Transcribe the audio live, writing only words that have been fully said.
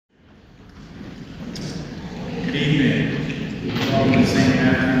Good evening. Welcome to St.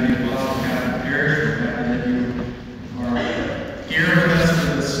 Matthew the Apostle Catholic Parish. We're happy that you are here with us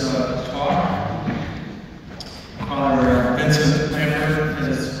for this talk. Father Vincent Lampert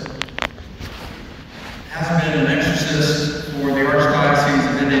has been an exorcist for the Archdiocese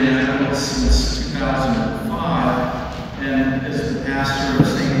of Indianapolis since 2005 and is the pastor of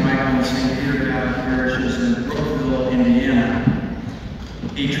St. Michael and St. Peter Catholic parishes in Brookville, Indiana.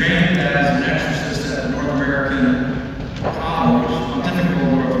 He trained as an exorcist at the North American College, Pontifical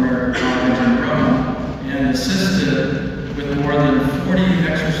North American College in Rome, and assisted with more than 40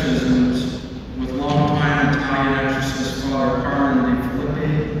 exorcisms with longtime Italian exorcist Father Carmen Di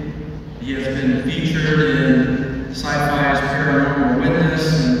Filippi. He has been featured in Sci-Fi's Paranormal Witness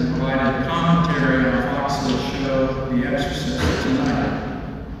and provided commentary on Fox's show The Exorcist tonight.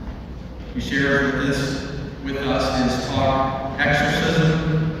 He shares with us his talk,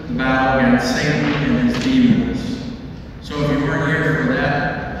 Exorcism, the Battle Against Satan and His Demons. So if you weren't here for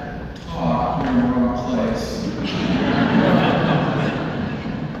that talk, you're in the wrong place.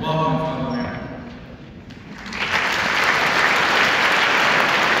 Welcome, Father Lampert.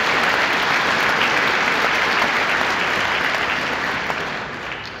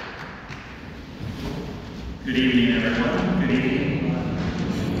 Good evening, everyone. Good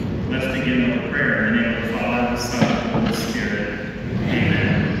evening. Let's begin with a prayer in the name of the Father, the Son, and the Holy Spirit.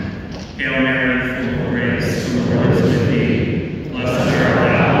 Amen. Hail Mary, full of grace, the Lord is with thee. Blessed art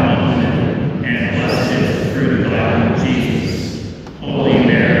thou among women, and blessed is the fruit of thy womb, Jesus. Holy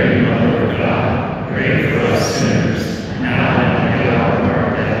Mary, Mother of God, pray for us sinners, now and at the hour of our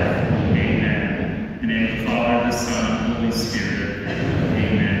death. Amen. In the name of the Father, the Son, and the Holy Spirit.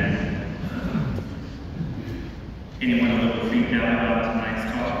 Amen. Anyone a little freaked out about tonight's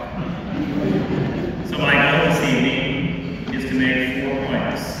talk? So my goal this evening is to make 4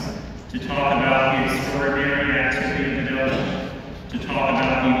 points. To talk about the extraordinary activity of the devil, to talk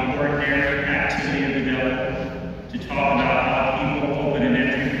about the ordinary activity of the devil, to talk about how people open an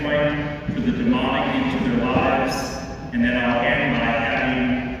entry point for the demonic into their lives, and then I'll end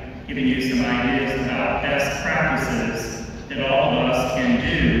by giving you some ideas about best practices that all of us can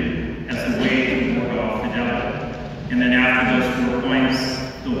do as a way to ward off the devil. And then after those 4 points,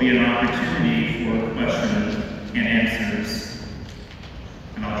 there'll be an opportunity for questions and answers.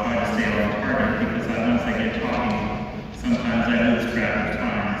 And I'll try to stay on target because once I get talking, sometimes I lose track of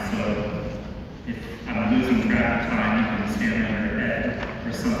time. So if I'm losing track of time, you can stand on your head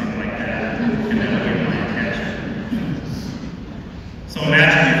or something like that, and that'll get my attention. So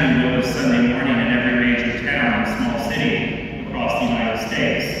imagine, if you will, a Sunday morning in every major town and small city across the United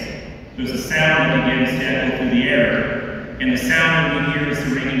States. There's a sound that begins to echo through the air, and the sound that we hear is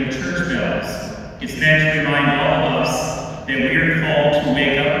the ringing of church bells. It's meant to remind all of us that we are called to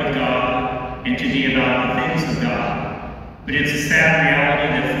wake up with God and to be about the things of God. But it's a sad reality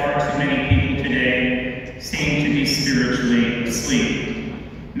that far too many people today seem to be spiritually asleep.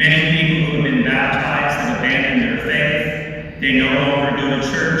 Many people who have been baptized have abandoned their faith. They no longer go to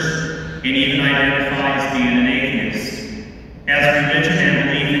church and even identify as being an atheist. As religion and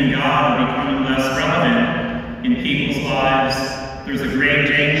belief in God are becoming less relevant in people's lives, there's a great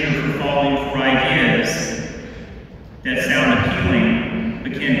danger for falling for ideas that sound appealing,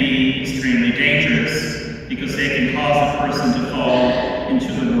 but can be extremely dangerous because they can cause a person to fall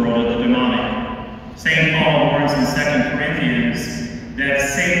into the world of the demonic. St. Paul warns in 2 Corinthians that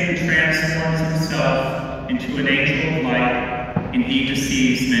Satan transforms himself into an angel of light, and he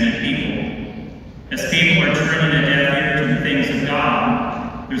deceives many people. As people are turning a deaf ear to the things of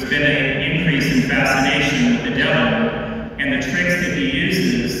God, there's been an increase in fascination with the devil and the tricks that he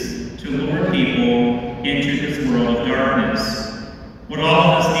uses to lure people into his world of darkness. What all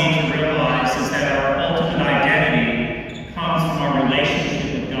of us need to realize is that our ultimate identity comes from our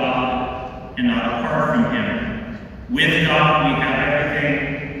relationship with God and not apart from Him. With God, we have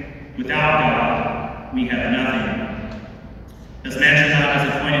everything. Without God, we have nothing. As mentioned, I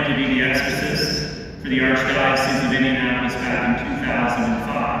was appointed to be the exorcist for the Archdiocese of Indianapolis back in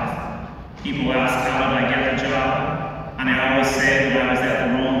 2005. People ask, how did I get the job? And I always say that I was at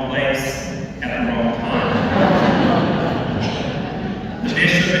the wrong place at the wrong time. The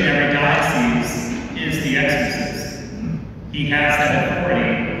bishop in every diocese is the exorcist. He has that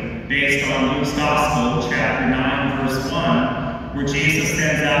authority based on Luke's Gospel, chapter 9, verse 1, where Jesus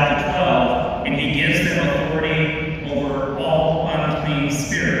sends out the 12, and he gives them authority over all unclean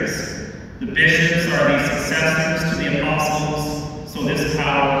spirits. The bishops are the successors to the apostles, so this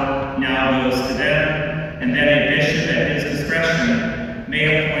power now goes to them, and then a bishop at his discretion may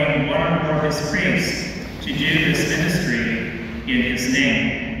appoint one or more of his priests to do this ministry in his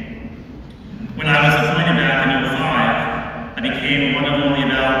name. When I was appointed back in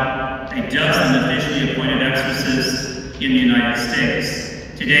in the United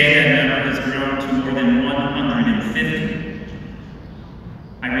States. Today, that number has grown to more than 150.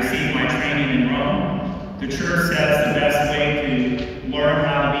 I received my training in Rome. The church says the best way to learn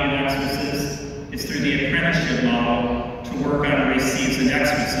how to be an exorcist is through the apprenticeship model to work under a seasoned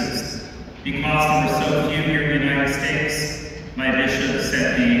exorcist. Because there were so few here in the United States, my bishop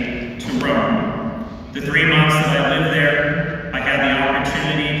sent me to Rome. The 3 months that I lived there, I had the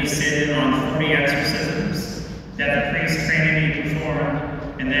opportunity to sit in on 40 exorcisms that the priest training me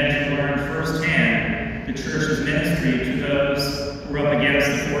performed, and then to learn firsthand the church's ministry to those who were up against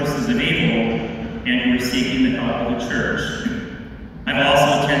the forces of evil and who were seeking the help of the church. I've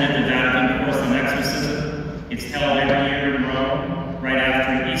also attended the Vatican course on exorcism. It's held every year in Rome, right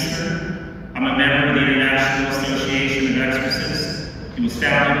after Easter. I'm a member of the International Association of Exorcists. It was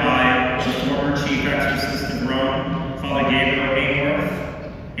founded by the former chief exorcist of Rome, Father Gabriel Ayworth,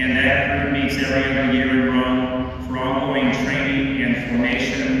 and that group meets every other year in Rome for ongoing training and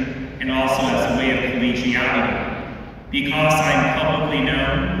formation, and also as a way of collegiality. Because I'm publicly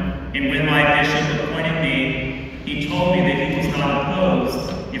known, and when my bishop appointed me, he told me that he was not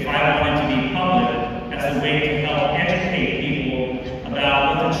opposed if I wanted to be public as a way to help educate people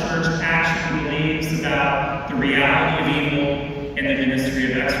about what the church actually believes about the reality of evil and the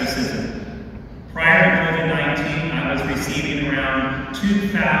ministry of exorcism. Prior to COVID-19, I was receiving around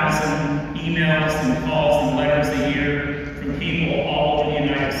 2,000 emails and calls and letters a year from people all over the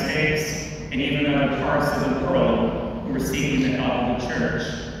United States and even other parts of the world who were seeking the help of the church.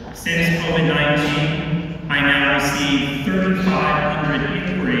 Since COVID-19, I now receive 3,500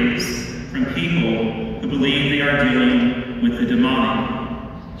 inquiries from people who believe they are dealing with the demonic.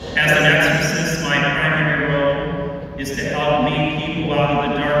 As an exorcist, my primary role is to help lead people out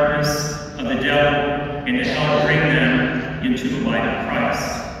of the darkness of the devil and to help bring them into the light of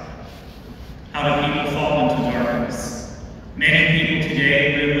Christ. How do people fall into darkness? Many people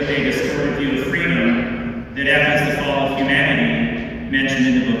today live with a distorted view of freedom that echoes the fall of humanity mentioned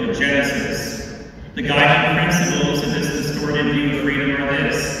in the book of Genesis. The guiding principles of this distorted view of freedom are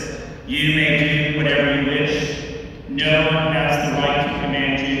this: you may do whatever you wish, no one has the right to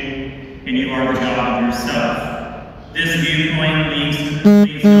command you, and you are the God of yourself. This viewpoint leaves no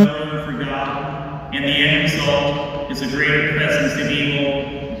room for God, and the end result is a greater presence of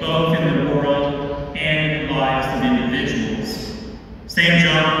evil, both in the world and in the lives of individuals. St.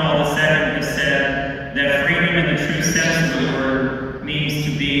 John Paul II has said that freedom in the true sense of the word means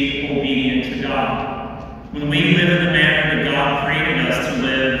to be obedient to God. When we live in the manner that God created us to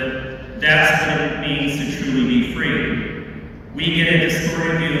live, that's what it means to truly be free. We get a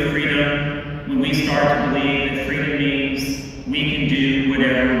distorted view of freedom when we start to believe that freedom means we can do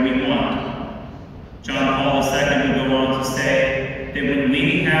whatever we want. John Paul II would go on to say that when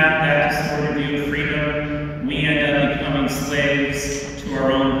we have that distorted view of freedom, we end up becoming slaves to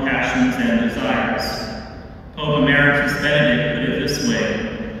our own passions and desires. Pope Emeritus Benedict put it this way: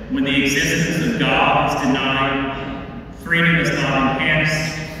 when the existence of God is denied, freedom is not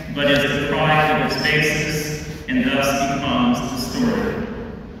enhanced, but is deprived of its basis, and thus becomes distorted.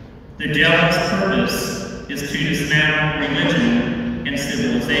 The devil's purpose is to dismantle religion and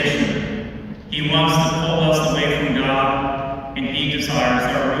civilization. He wants to pull us away from God, and he desires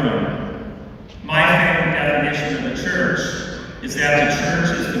our ruin. My favorite definition of the church is that the church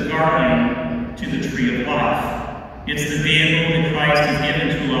is the guardian to the tree of life. It's the vehicle that Christ has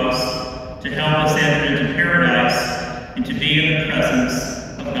given to us to help us enter into paradise and to be in the presence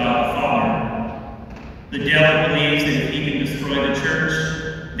of God the Father. The devil believes that if he can destroy the church,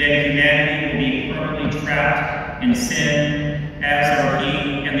 then humanity will be permanently trapped in sin, as are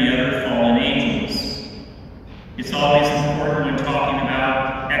he and the other fallen angels. It's always important when talking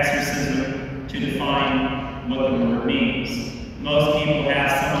about exorcism to define what the word means. Most people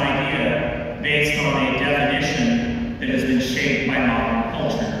have some idea based on a definition that has been shaped by modern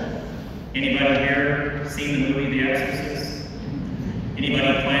culture. Anybody here seen the movie The Exorcist?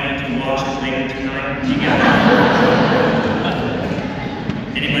 Anybody planning to watch it later tonight?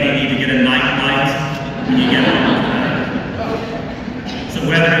 Anybody need to get a night light when you get home tonight? So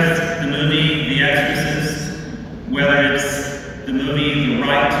whether it's the movie The Exorcist, whether it's the movie The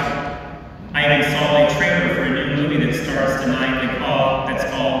Rite, I even saw a trailer for a new movie that starts tonight that's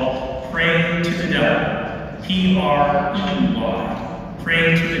called Pray to the Devil. P-R-E-Y.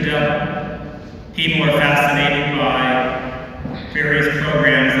 Pray to the Devil. People are fascinated by various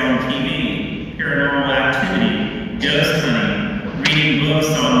programs on TV, paranormal activity, ghost hunting, reading books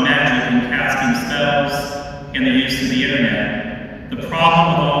on magic and casting spells, and the use of the internet. The problem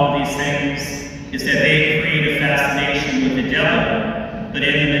with all of these things is that they create a fascination with the devil, but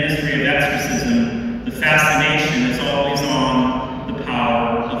in the ministry of exorcism, the fascination is always on the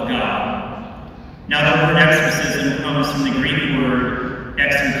power of God. Now, the word exorcism comes from the Greek word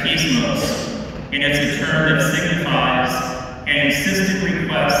exorcismos, and it's a term that signifies an insistent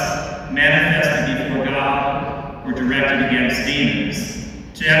request manifested before God or directed against demons.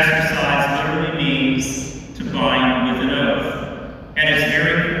 To exorcise literally means to bind with an oath. At its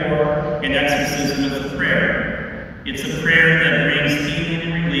very core, an exorcism is a prayer. It's a prayer that brings healing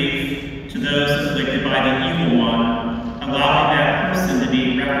and relief to those afflicted by the evil one, allowing that person to be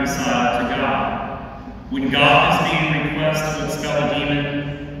reconciled to God. When God is being requested to expel a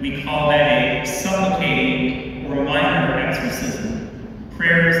demon, we call that a supplicating or minor exorcism.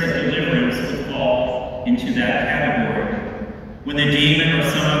 Prayers of deliverance would fall into that category. When the demon or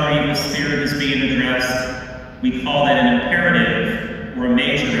some other evil spirit is being addressed, we call that an imperative or a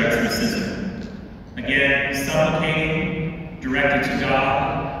major exorcism. Again, supplicating, directed to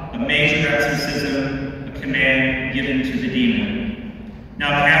God, a major exorcism, a command given to the demon. Now,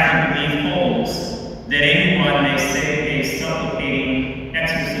 Catholic belief holds that anyone may say a supplicating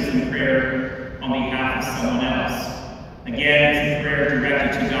exorcism prayer on behalf of someone else. Again, it's a prayer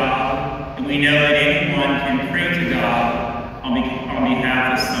directed to God, and we know that anyone can pray to God on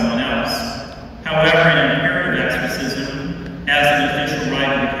behalf of someone else. However, an imperative exorcism, as an official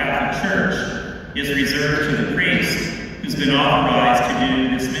rite of the Catholic Church, is reserved to the priest who's been authorized to do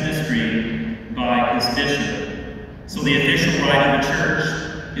this ministry by his bishop. So the official rite of the Church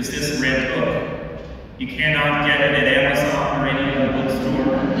is this red book. You cannot get it at Amazon or any other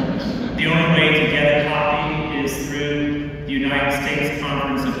bookstore. The only way to get a copy is through the United States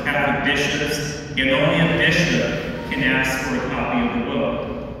Conference of Catholic Bishops, and only a bishop can ask for a copy of the book.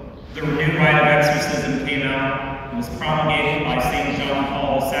 The new rite of exorcism came out. It was promulgated by St. John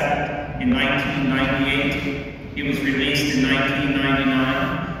Paul II in 1998. It was released in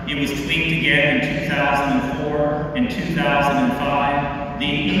 1999. It was tweaked again in 2004 and 2005. The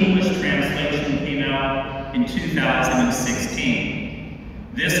English translation came out in 2016.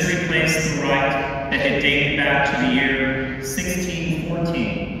 This replaced the rite that had dated back to the year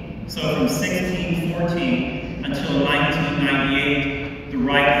 1614. So from 1614 until 1998, the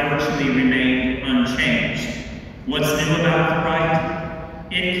rite virtually remained unchanged. What's new about the rite?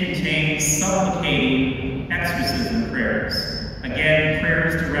 It contains supplicating exorcism prayers. Again,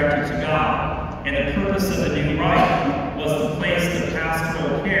 prayers directed to God. And the purpose of the new rite was to place the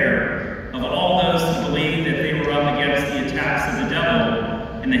pastoral care of all those who believed that they were up against the attacks of the devil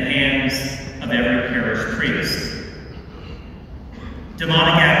in the hands of every parish priest.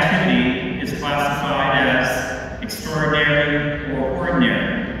 Demonic activity is classified as extraordinary or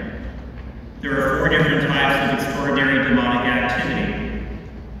ordinary. There are 4 different types of extraordinary demonic activity: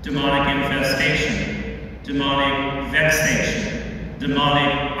 demonic infestation, demonic vexation,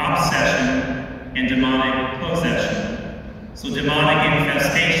 demonic obsession, and demonic possession. So demonic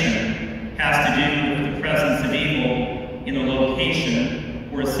infestation has to do with the presence of evil in a location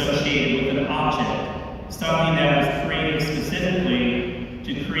or associated with an object, something that was created specifically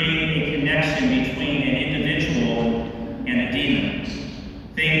to create a connection between an individual and a demon.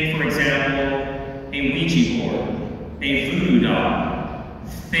 Think, for example, a Ouija board, a voodoo doll,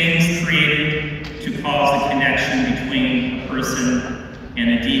 things created to cause a connection between a person and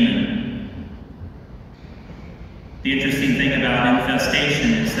a demon. The interesting thing about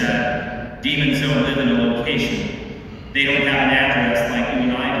infestation is that demons don't live in a location. They don't have an address like you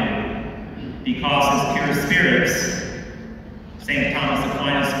and I do. Because as pure spirits, St. Thomas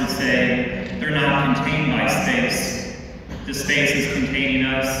Aquinas would say, they're not contained by space. The space is containing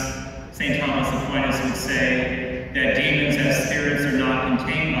us. St. Thomas Aquinas would say that demons as spirits are not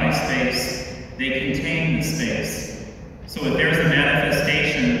contained by space. They contain the space. So if there's a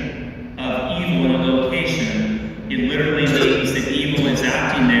manifestation of evil in a location, it literally means that evil is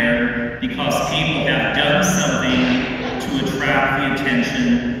acting there because people have done something to attract the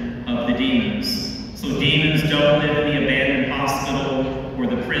attention of the demons. So demons don't live in the abandoned hospital or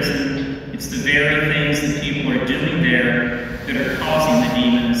the prison. It's the very things that people are doing there that are causing the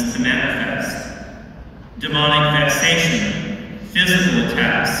demons to manifest. Demonic vexation, physical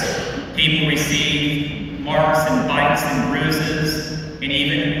attacks. People receive marks and bites and bruises and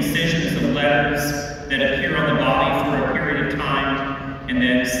even incisions of letters that appear on the body for a period of time and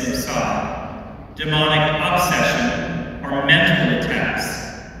then subside. Demonic obsession are mental attacks.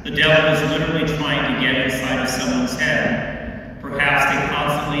 The devil is literally trying to get inside of someone's head. Perhaps they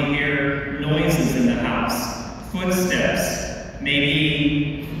constantly hear noises in the house, footsteps.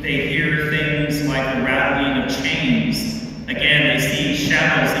 Maybe they hear things like the rattling of chains. Again, they see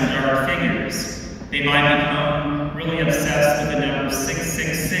shadows and dark figures. They might become really obsessed with the number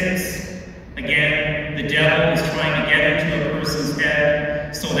 666. Again, the devil is trying to get into a person's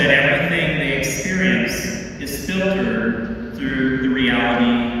head so that everything they experience is filtered through the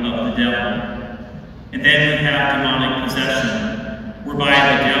reality of the devil. And then we have demonic possession, whereby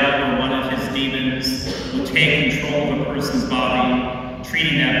the devil or one of his demons will take control of a person's body,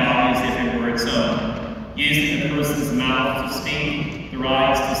 treating that body as if it were its own, using the person's mouth to speak, their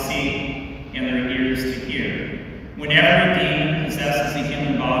eyes to see, and their ears to hear. Whenever a demon possesses a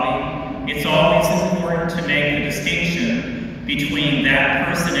human body, it's always important to make the distinction between that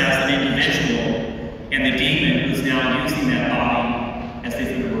person as an individual and the demon who's now using that body as if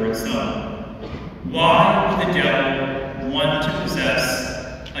it were its own. Why would the devil want to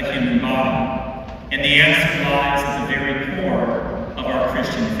possess a human body? And the answer lies at the very core of our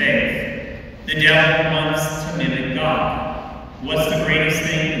Christian faith. The devil wants to mimic God. What's the greatest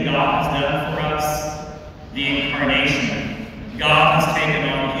thing that God has done for us? The incarnation. God has taken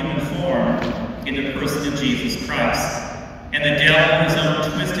on human form in the person of Jesus Christ. And the devil, in his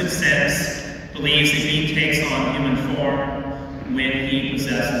own twisted sense, believes that he takes on human form when he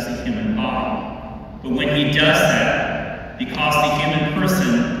possesses a human body. But when he does that, because the human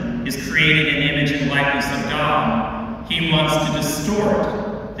person is created in the image and likeness of God, he wants to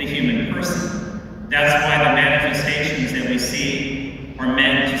distort the human person. That's why the manifestations that we see are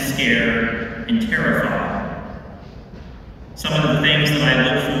meant to scare and terrify. Some of the things that I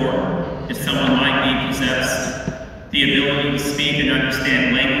look for if someone might be possessed: the ability to speak and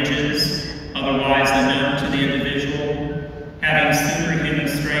understand languages otherwise unknown to the individual, having superhuman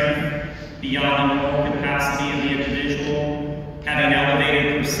strength beyond the normal capacity of the individual, having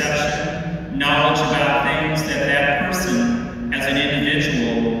elevated perception, knowledge about things that that person as an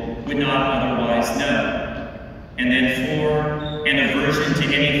individual would not otherwise know. And then 4, an aversion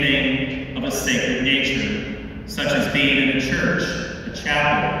to anything of a sacred nature, such as being in a church, a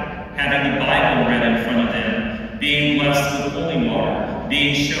chapel, having the Bible read in front of them, being blessed with holy water,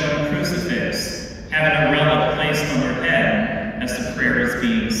 being shown a crucifix, having a relic placed on their head as the prayer is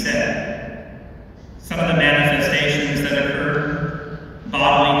being said. Some of the manifestations that occur: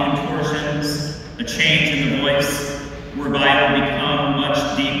 bodily contortions, a change in the voice, whereby it will become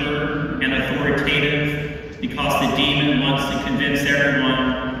much deeper and authoritative because the demon wants to convince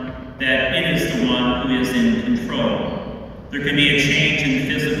everyone that it is the one who is in control. There can be a change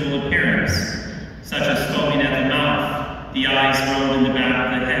in physical appearance, such as foaming at the mouth, the eyes rolled in the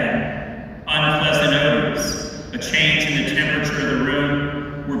back of the head, unpleasant odors, a change in the temperature of the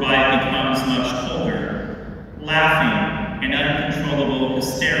room, whereby it becomes much colder, laughing and uncontrollable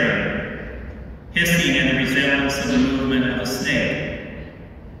hysteria, hissing and the resemblance of the movement of a snake.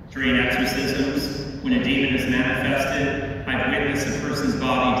 During exorcisms, when a demon is manifested, I've witnessed a person's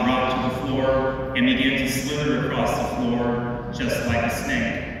body drop to the floor and begin to slither across the floor just like a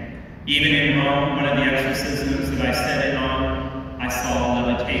snake. Even in Rome, one of the exorcisms that I sat in on, I saw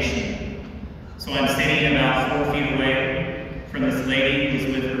levitation. So I'm sitting about 4 feet away from this lady who's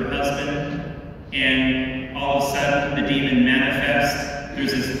with her husband, and all of a sudden the demon manifests.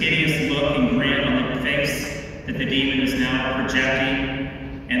 There's this hideous look and grin on the face that the demon is now projecting,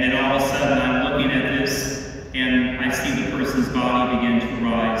 and then all of a sudden I'm looking at this and I see the person's body begin to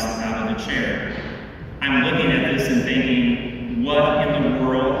rise out of the chair. I'm looking at this and thinking, what in the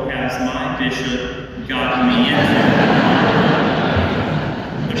world has my bishop gotten me into?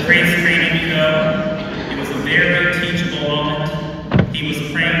 The priest trained me go. It was a very teachable moment. He was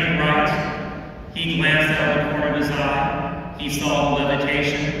praying right. He glanced out of the corner of his eye. He saw the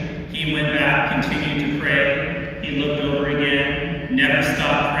levitation. He went back, continued to pray. He looked over again, never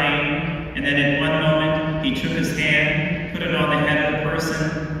stopped praying. And then in one moment, he took his hand, put it on the head of the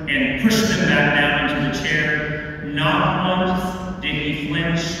person, and pushed him back down into the chair. Not once did he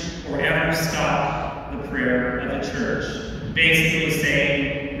flinch or ever stop the prayer of the church. Basically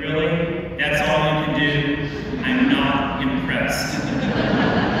saying, really? That's all you can do? I'm not impressed.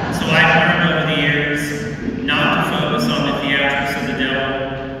 So I've learned over the years not to focus on the theatrics of the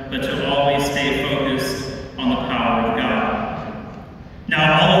devil, but to always stay focused on the power of God.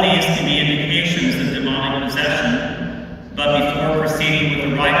 Now, all of these can be indications of demonic possession, but before proceeding with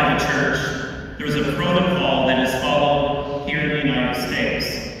the rite of the church, there's a protocol that is followed here in the United States.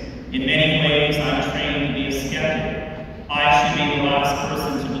 In many ways, I'm trained to be a skeptic. I should be the last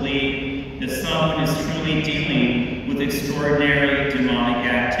person to believe that someone is truly dealing with extraordinary demonic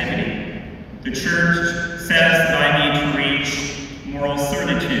activity. The church says that I need to reach moral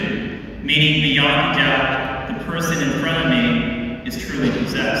certitude, meaning beyond doubt, the person in front of me is truly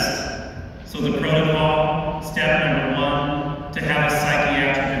possessed. So the protocol, step number 1, to have a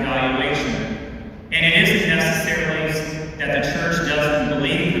psychiatric evaluation. And it isn't necessarily that the church doesn't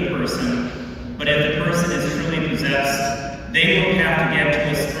believe the person, but if the person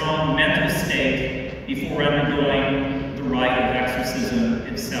before undergoing the rite of exorcism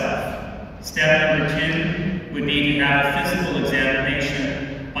itself. Step number 2 would be to have a physical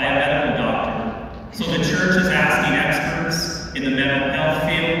examination by a medical doctor. So the church is asking experts in the mental health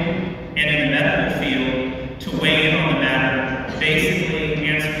field and in the medical field to weigh in on the matter, basically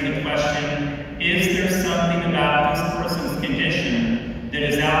answering the question, is there something about this person's condition that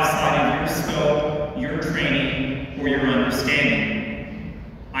is outside of your scope, your training, or your understanding?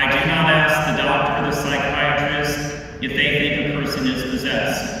 I do not ask the doctor or the psychiatrist if they think a person is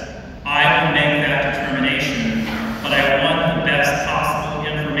possessed. I will make that determination, but I want the best possible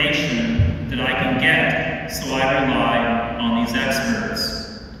information that I can get, so I rely on these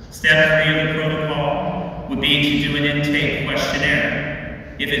experts. Step 3 of the protocol would be to do an intake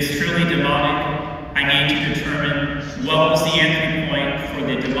questionnaire. If it's truly demonic, I need to determine what was the entry point for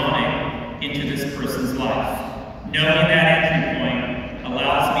the demonic into this person's life. Knowing that entry point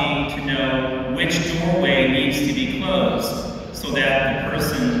allows me to know which doorway needs to be closed so that the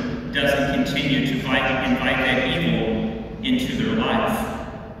person doesn't continue to invite that evil into their life.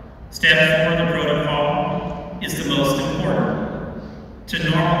 Step 4 of the protocol is the most important: to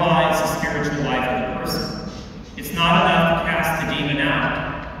normalize the spiritual life of the person. It's not enough to cast the demon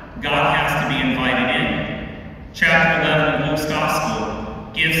out. God has to be invited in. Chapter 11 of Luke's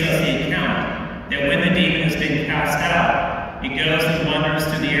Gospel gives us the account that when the demon has been cast out, it goes and wanders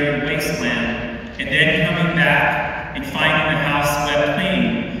to the arid wasteland, and then coming back and finding the house swept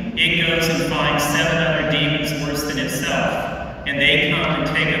clean, it goes and finds 7 other demons worse than itself, and they come and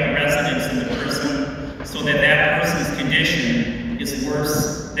take up residence in the person so that that person's condition is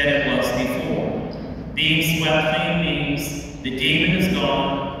worse than it was before. Being swept clean means the demon is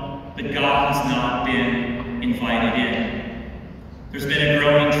gone, but God has not been invited in. There's been a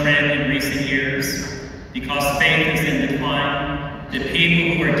growing trend in recent years, because faith is in decline, that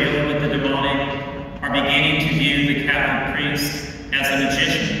people who are dealing with the demonic are beginning to view the Catholic priest as a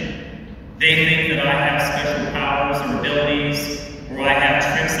magician. They think that I have special powers or abilities, or I have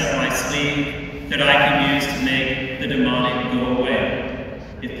tricks up my sleeve that I can use to make the demonic go away.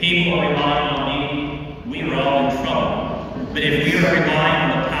 If people are relying on me, we are all in trouble. But if we are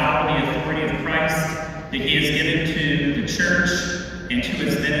relying on the power and the authority of Christ that He has given to the church and to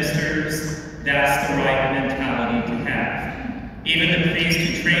its ministers, that's the right mentality to have. Even the priest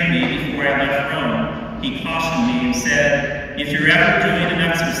who trained me before I left Rome, he cautioned me and said, if you're ever doing an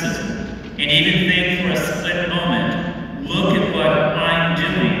exorcism, and even think for a split moment, look at what I'm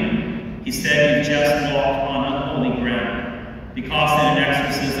doing, he said, you just walked on unholy ground. Because in an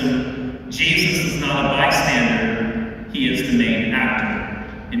exorcism, Jesus is not a bystander, He is the main actor.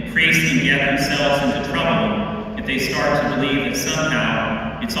 And priests can get themselves into trouble if they start to believe that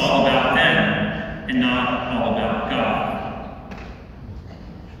somehow it's all about them and not all about God.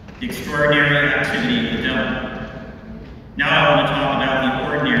 The extraordinary activity of the devil. Now I want to talk about the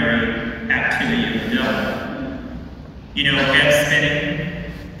ordinary activity of the devil. You know, head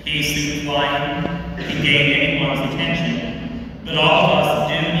spinning, pea-soup flying, can gain anyone's attention, but all of us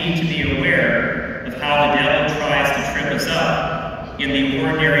do need to be aware of how the devil tries to trip us up in the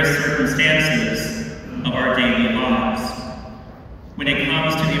ordinary circumstances of our daily lives. When it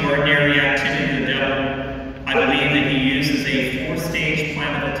comes to the ordinary activity of the devil, I believe that he uses a 4-stage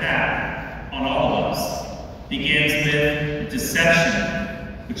plan of attack on all of us. Begins with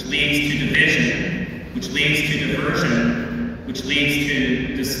deception, which leads to division, which leads to diversion, which leads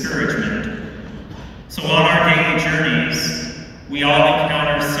to discouragement. So on our daily journeys, we all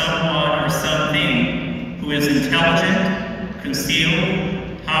encounter someone or something who is intelligent,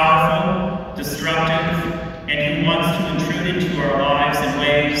 concealed, powerful, destructive, and who wants to intrude into our lives in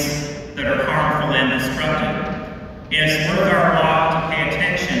ways that are harmful and destructive. And it's worth our while to pay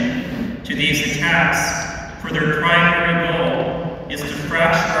attention to these attacks, for their primary goal is to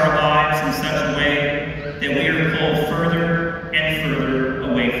fracture our lives in such a way that we are pulled further and further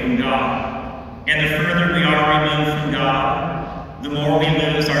away from God. And the further we are removed from God, the more we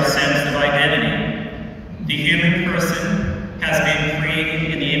lose our sense of identity. The human person has been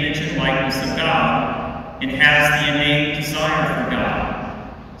created in the image and likeness of God and has the innate desire for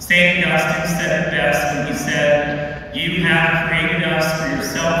God. St. Augustine said it best when he said, you have created us for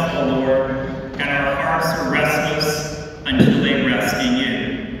yourself, O Lord, and our hearts are restless until they rest in you.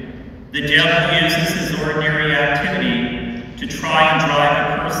 The devil uses his ordinary activity to try and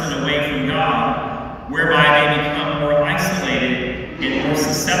drive a person away from God, whereby they become more isolated and more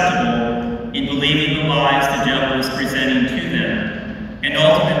susceptible in believing the lies the devil is presenting to them. And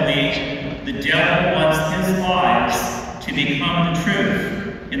ultimately, the devil wants his lies to become the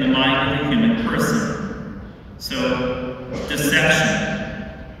truth in the mind of the human person. So, deception.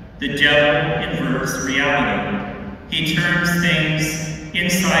 The devil inverts reality. He turns things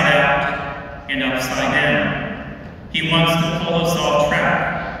inside out and upside down. He wants to pull us off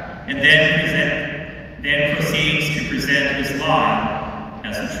track and then proceeds to present his lie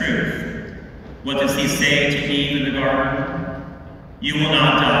as the truth. What does he say to Eve in the garden? You will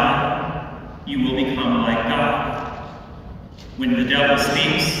not die, you will become like God. When the devil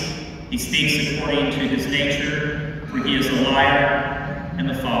speaks, he speaks according to his nature, for he is a liar and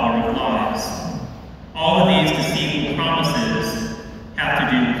the father of lies. All of these deceitful promises have to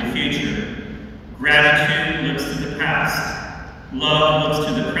do with the future. Gratitude looks to the past, love looks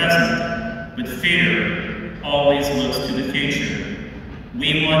to the present, but fear always looks to the future.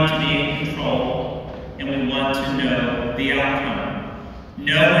 We want to be in control, and we want to know the outcome.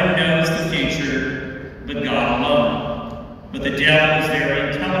 No one knows the future but God alone. But the devil is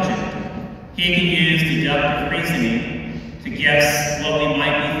very intelligent. He can use deductive reasoning to guess what we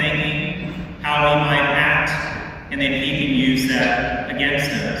might be thinking, how we might act, and then he can use that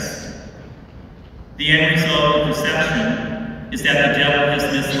against us. The end result of deception is that the devil has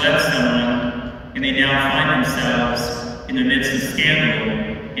misled someone, and they now find themselves in the midst of scandal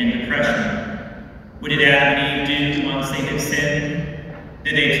and depression. What did Adam and Eve do once they had sinned?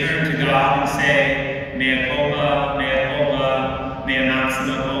 Did they turn to God and say, mea culpa, mea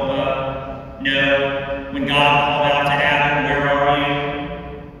maxima culpa? No. When God called out to Adam, where are you?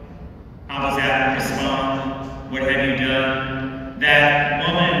 How does Adam respond? What have you done? That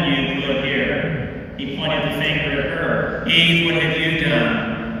woman you put here. He pointed the finger at her. Eve, what have you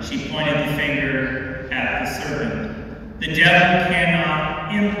done? She pointed the finger at the serpent. The devil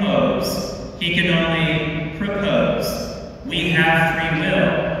cannot impose. He can only propose. We have free will,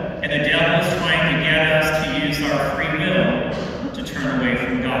 and the devil is trying to get us to use our free will to turn away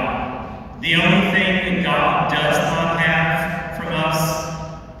from God. The only thing that God does not have from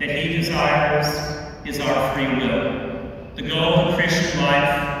us that he desires is our free will. The goal of the Christian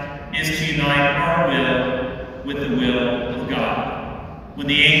life is to unite our will with the will of God. When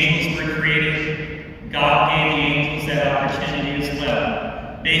the angels were created, God gave the angels that opportunity as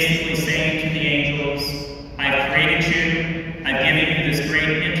well, basically saying to the angels, I've created you, I've given you this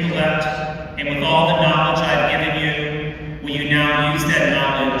great intellect, and with all the knowledge I've given you, will you now use that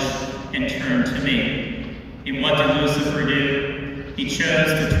knowledge and turn to me? And what did Lucifer do? He chose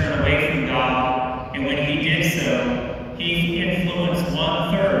to turn away from God, and when he did so, he influenced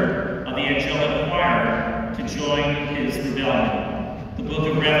 1/3 of the angelic choir to join his rebellion. The book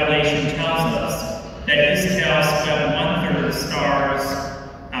of Revelation tells us that his tail swept 1/3 of the stars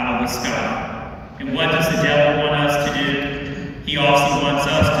out of the sky. And what does the devil want us to do? He also wants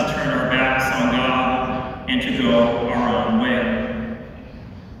us to turn our backs on God and to go our own way.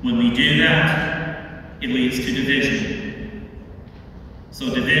 When we do that, it leads to division.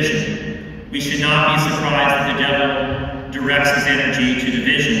 So division. We should not be surprised that the devil directs his energy to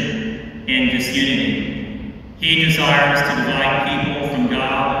division and disunity. He desires to divide people from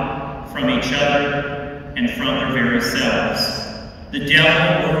God, from each other, and from their very selves. The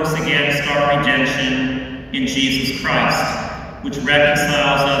devil works against our redemption in Jesus Christ, which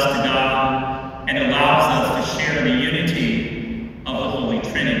reconciles us to God and allows us to share the unity of the Holy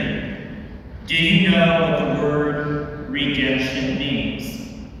Trinity. Do you know what the word redemption means?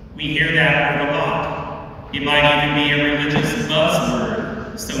 We hear that word a lot. It might even be a religious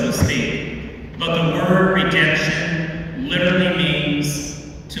buzzword, so to speak. But the word redemption literally means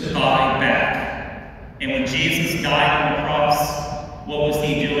to buy back. And when Jesus died on the cross, what was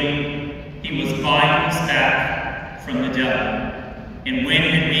he doing? He was buying us back from the devil. And when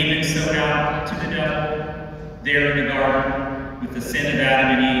had we been sold out to the devil? There in the garden with the sin of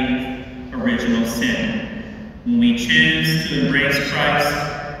Adam and Eve, original sin. When we choose to embrace Christ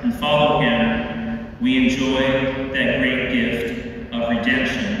and follow him, we enjoy that great gift of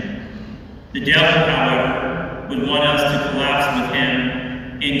redemption. The devil, however, would want us to collapse with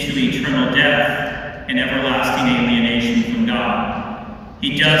him into eternal death and everlasting alienation from God.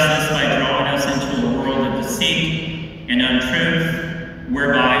 He does this by drawing us into a world of deceit and untruth,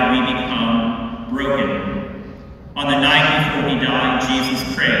 whereby we become broken. On the night before he died,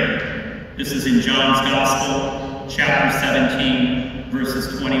 Jesus prayed. This is in John's Gospel, chapter 17,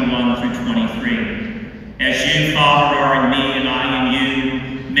 verses 21 through 23. As you, Father, are in me and I in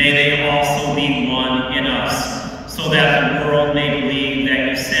you, may they also be one in us, so that the world may believe that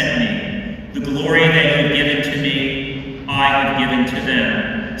you sent me. The glory that you have given to me, I have given to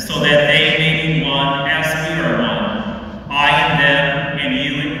them, so that they may be one as we are one, I and them and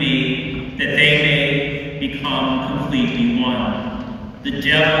you and me, that they may become completely one. The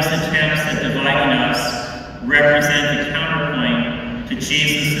devil's attempts at dividing us represent the counterpoint to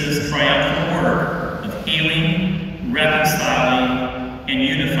Jesus' triumphant work of healing, reconciling, and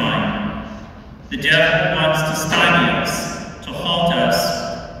unifying. The devil wants to stymie us, to halt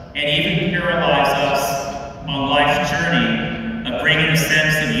us, and even paralyze us on life's journey of bringing a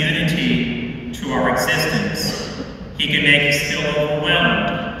sense of unity to our existence. He can make us feel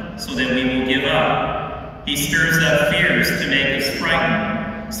overwhelmed so that we will give up. He stirs up fears to make us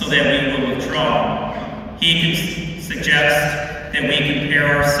frightened so that we will withdraw. He can suggest that we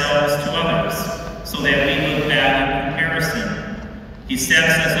compare ourselves to others so that we look bad in comparison. He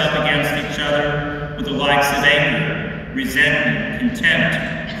sets us up against each other with the likes of anger, resentment,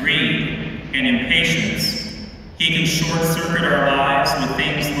 contempt, greed, and impatience. He can short-circuit our lives with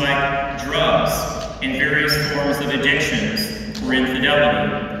things like drugs and various forms of addictions or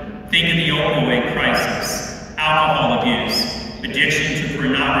infidelity. Think of the opioid crisis, alcohol abuse, addiction to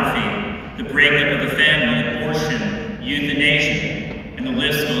pornography, the breakup of the family, abortion, euthanasia, and the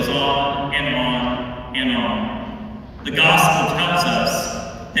list goes on and on and on. The gospel tells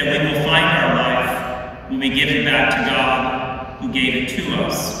us that we will find our life when we give it back to God who gave it to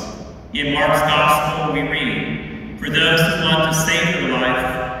us. In Mark's gospel we read, "For those who want to save their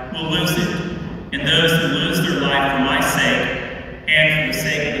life will lose it, and those who lose their life for my sake and for the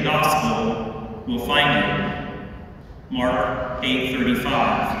sake of the gospel will find it." Mark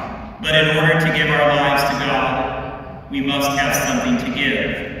 8:35. But in order to give our lives to God, we must have something to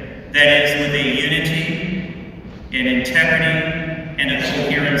give. That is, with a unity, an integrity, and a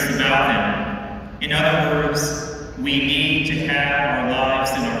coherence about them. In other words, we need to have our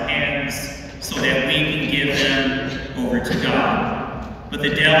lives in our hands so that we can give them over to God. But the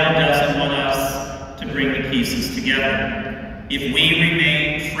devil doesn't want us to bring the pieces together. If we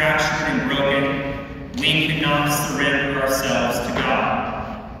remain fractured and broken, we cannot surrender ourselves to God.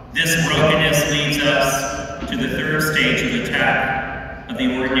 This brokenness leads us to the third stage of attack of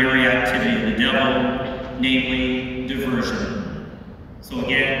the ordinary activity of the devil, namely diversion. So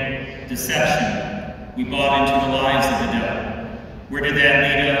again, deception. We bought into the lies of the devil. Where did that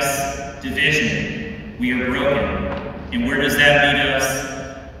lead us? Division. We are broken. And where does that lead us?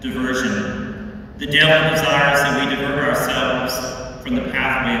 Diversion. The devil desires that we divert ourselves from the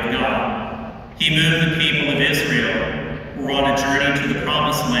pathway of God. He moved the people of Israel, who were on a journey to the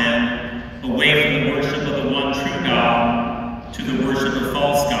promised land, away from the worship of the one true God to the worship of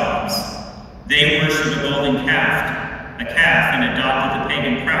false gods. They worshiped a golden calf, and adopted the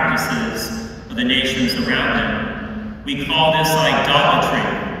pagan practices of the nations around them. We call this idolatry,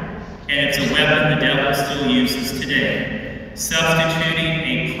 and it's a weapon the devil still uses today, substituting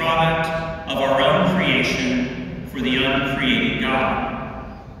a product of our own creation for the uncreated God.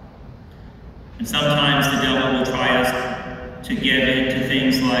 And sometimes the devil will try us to give in to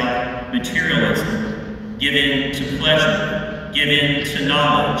things like materialism, give in to pleasure, give in to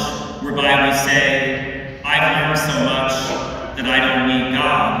knowledge, whereby we say, I've learned so much that I don't need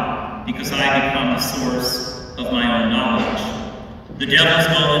God because I become the source of my own knowledge. The devil's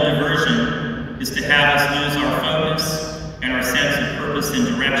goal in diversion is to have us lose our focus and our sense of purpose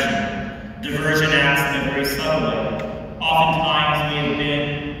and direction. Diversion acts in a very subtle way. Oftentimes we have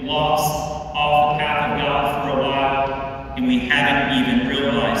been lost off the path of God for a while, and we haven't even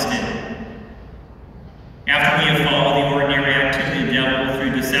realized it. After we have followed the ordinary activity of the devil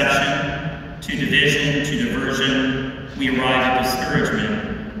through deception, to division, to diversion, we arrive at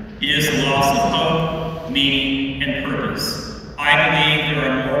discouragement. It is the loss of hope, meaning, and purpose. I believe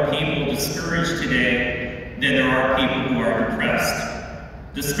there are more people discouraged today than there are people who are depressed.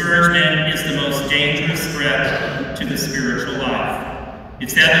 Discouragement is the most dangerous threat to the spiritual life.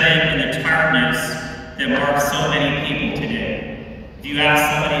 It's evident in the tiredness that marks so many people today. If you ask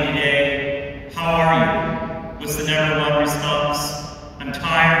somebody today, how are you? What's the number one response? I'm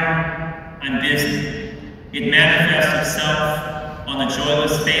tired, I'm busy. It manifests itself on the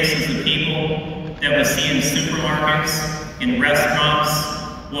joyless faces of people that we see in supermarkets, in restaurants,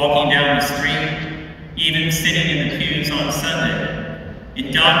 walking down the street, even sitting in the pews on Sunday.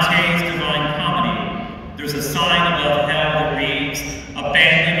 In Dante's Divine Comedy, there's a sign above hell that reads,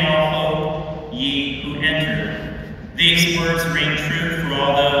 "Abandon all hope, ye who enter." These words ring true for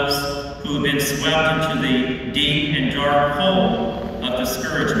all those who have been swept into the deep and dark hole of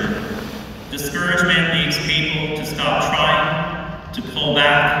discouragement. Discouragement leads people to stop trying, to pull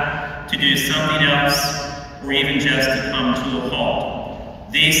back, to do something else, or even just to come to a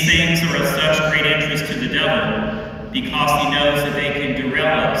halt. These things are of such great interest to the devil because he knows that they can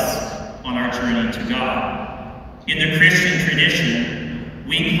derail us on our journey to God. In the Christian tradition,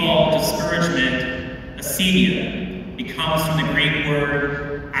 we call discouragement acedia. It comes from the Greek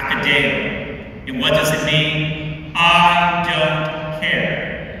word akadeo. And what does it mean? I don't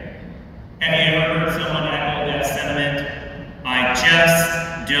care. Have you ever heard someone echo that sentiment? I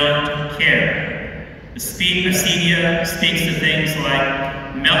just don't care. Acedia speaks to things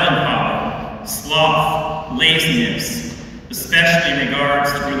like melancholy, sloth, laziness, especially in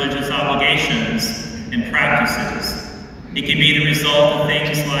regards to religious obligations and practices. It can be the result of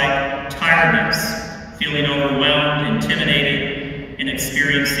things like tiredness, feeling overwhelmed, intimidated, and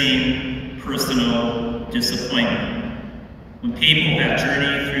experiencing personal disappointment. When people have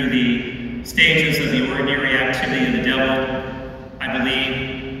journeyed through the stages of the ordinary activity of the devil, I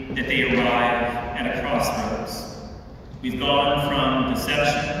believe that they arrive at a crossroads. We've gone from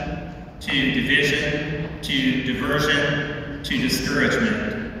deception to division to diversion to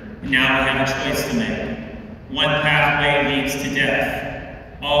discouragement. And now we have a choice to make. One pathway leads to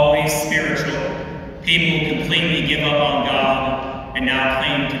death, always spiritual. People completely give up on God and now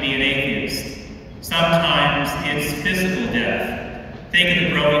claim to be an atheist. Sometimes it's physical death. Think of the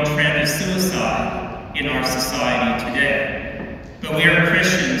growing trend of suicide in our society today. But we are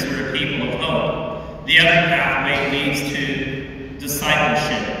Christians, we're a people of hope. The other pathway leads to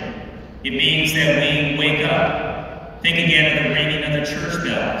discipleship. It means that we wake up. Think again of the ringing of the church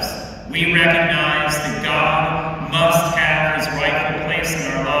bells. We recognize that God must have his rightful place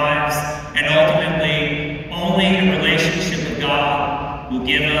in our lives, and ultimately, only a relationship with God will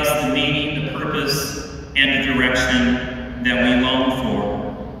give us the meaning, the purpose, and the direction that we long for.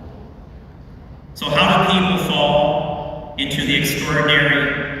 So how do people fall into the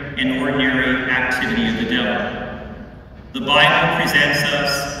extraordinary and ordinary activity of the devil? The Bible presents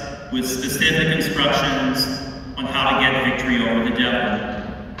us with specific instructions on how to get victory over the devil.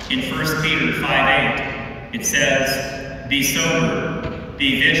 In 1 Peter 5:8, it says, "Be sober,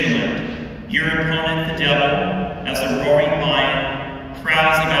 be vigilant. Your opponent, the devil, as a roaring lion,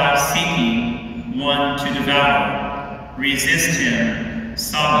 prowls about seeking one to devour. Resist him,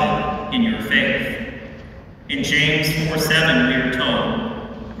 solid in your faith." In James 4:7, we are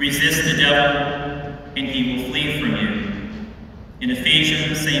told, "Resist the devil, and he will flee from you." In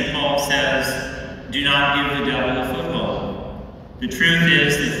Ephesians, St. Paul says, "Do not give the devil a foothold." The truth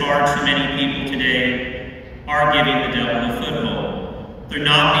is that far too many people today are giving the devil a foothold. They're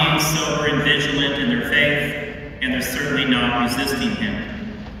not being sober and vigilant in their faith, and they're certainly not resisting him.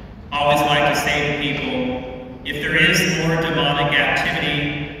 I always like to say to people, if there is more demonic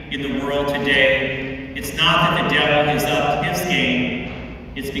activity in the world today, it's not that the devil has upped his game,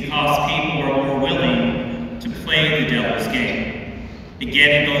 it's because people are more willing to play the devil's game.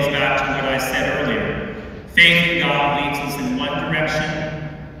 Again, it goes back to what I said earlier. Faith in God leads us in one direction,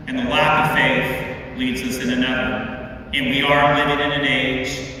 and the lack of faith leads us in another. And we are living in an age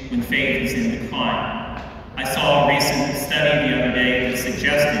when faith is in decline. I saw a recent study the other day that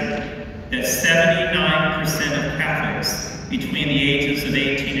suggested that 79% of Catholics between the ages of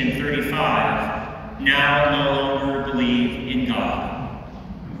 18 and 35 now no longer believe in God.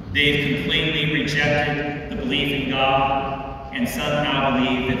 They've completely rejected the belief in God and somehow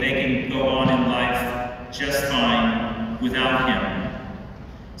believe that they can go on in life just fine without him.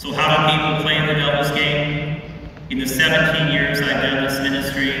 So how do people play the devil's game? In the 17 years I've done this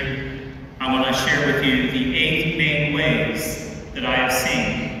ministry, I want to share with you the 8 main ways that I have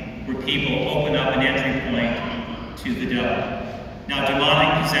seen where people open up an entry point to the devil. Now,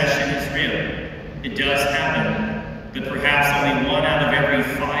 demonic possession is real. It does happen, but perhaps only 1 out of every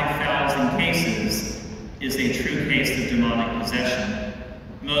 5,000 cases is a true case of demonic possession.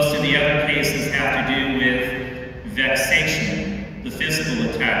 Most of the other cases have to do with vexation, the physical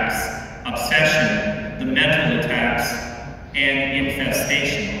attacks, obsession, the mental attacks, and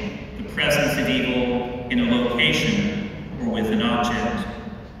infestation, the presence of evil in a location or with an object.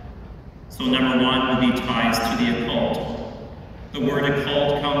 So number 1 would be ties to the occult. The word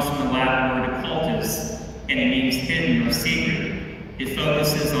occult comes from the Latin word occultus, and it means hidden or secret. It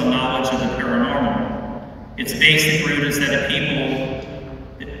focuses on knowledge of the paranormal. Its basic root is that people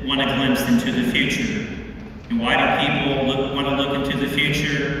want a glimpse into the future. And why do people want to look into the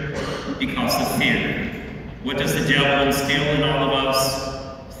future? Because of fear. What does the devil instill in all of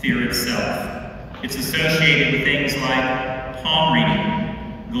us? Fear itself. It's associated with things like palm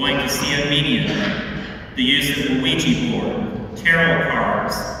reading, going to see a medium, the use of a Ouija board, tarot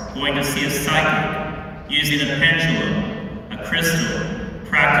cards, going to see a psychic, using a pendulum, a crystal,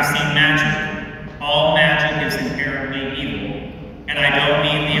 practicing magic. All magic is inherently evil. And I don't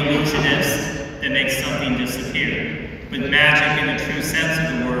mean the illusionist that makes something disappear, but magic in the true sense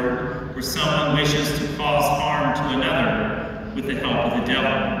of the word, where someone wishes to cause harm to another with the help of the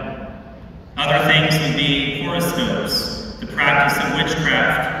devil. Other things would be horoscopes, the practice of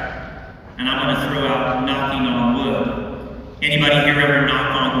witchcraft, and I'm going to throw out knocking on wood. Anybody here ever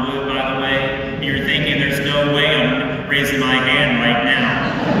knocked on wood, by the way? And you're thinking, there's no way I'm raising my hand right now.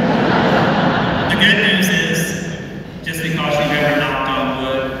 The good news is, just because you've ever knocked on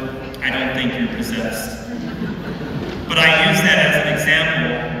wood, I don't think you're possessed. But I use that as an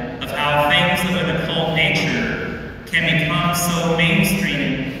example of how things of an occult nature can become so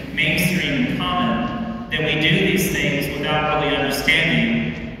mainstream and common that we do these things without really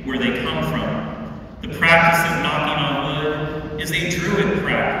understanding where they come from. The practice of knocking on wood is a Druid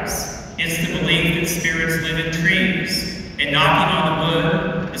practice. It's the belief that spirits live in trees. And knocking on the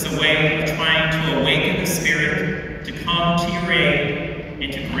wood is a way of trying to awaken the spirit to come to your aid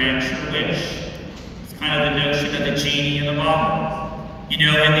and to grant your wish. It's kind of the notion of the genie in the bottle. You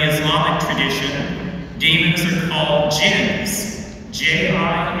know, in the Islamic tradition, demons are called jinns.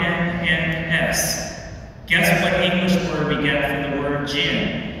 J-I-N-N-S. Guess what English word we get from the word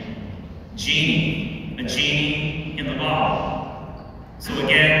jinn? Genie. A genie in the bottle. So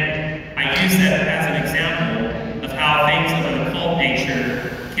again, I use that as an example of how things of an occult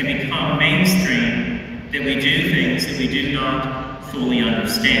nature can become mainstream, that we do things that we do not fully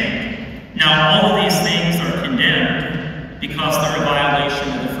understand. Now, all of these things are condemned because they're a violation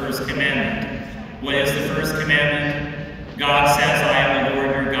of the first commandment. What is the first commandment? God says, I am the Lord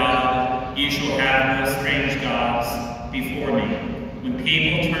your God. You shall have no strange gods before me. When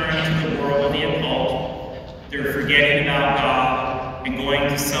people turn to the world of the occult, they're forgetting about God and going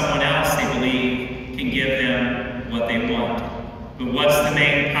to someone else they believe can give them what they want. But what's the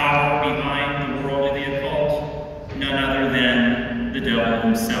main power behind the world of the occult? None other than the devil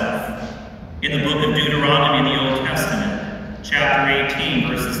himself. In the book of Deuteronomy in the Old Testament, chapter 18,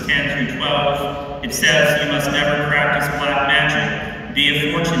 verses 10 through 12, it says, you must never practice black magic, be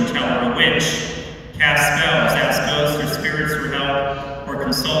a fortune teller, a witch, cast spells, ask ghosts or spirits for help, or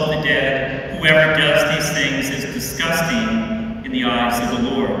consult the dead. Whoever does these things is disgusting in the eyes of the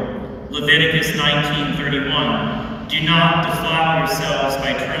Lord. Leviticus 19:31. Do not defile yourselves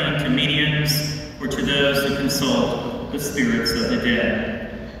by turning to mediums or to those who consult the spirits of the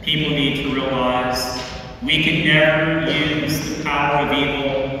dead. People need to realize we can never use the power of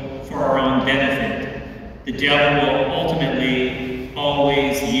evil for our own benefit. The devil will ultimately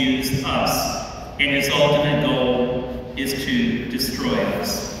always use us, and his ultimate goal is to destroy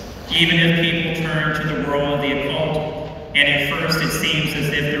us. Even if people turn to the world of the occult, and at first it seems as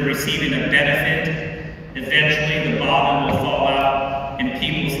if they're receiving a benefit, eventually the bottom will fall out and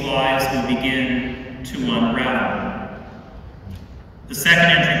people's lives will begin to unravel. The second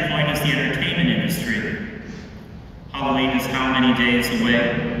entry point is the entertainment industry. Halloween is how many days away?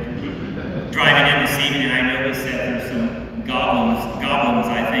 Driving in this evening, I noticed that there's some goblins,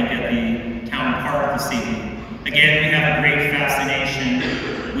 I think, at the town park this evening. Again, we have a great fascination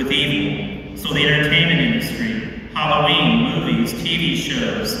with evil. So the entertainment industry, Halloween, movies, TV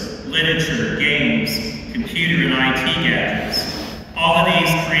shows, literature, games, computer and IT gadgets, all of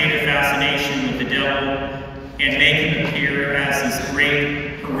these create a fascination with the devil and make him appear as this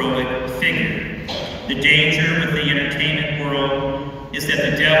great, heroic figure. The danger with the entertainment world is that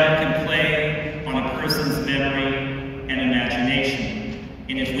the devil can play on a person's memory and imagination.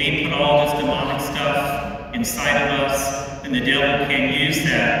 And if we put all this demonic stuff inside of us, then the devil can use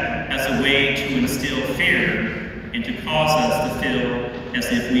that as a way to instill fear and to cause us to feel as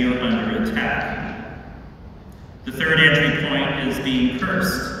if we are under attack. The third entry point is being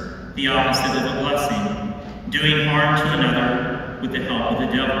cursed, the opposite of a blessing, doing harm to another with the help of the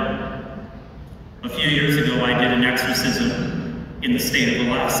devil. A few years ago, I did an exorcism in the state of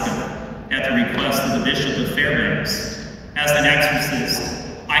Alaska at the request of the Bishop of Fairbanks. As an exorcist,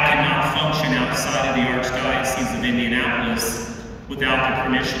 I cannot function outside of the Archdiocese of Indianapolis without the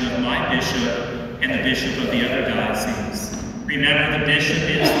permission of my bishop and the bishop of the other diocese. Remember, the bishop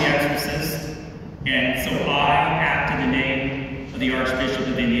is the exorcist, and so I act in the name of the Archbishop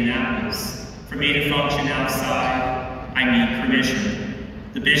of Indianapolis. For me to function outside, I need permission.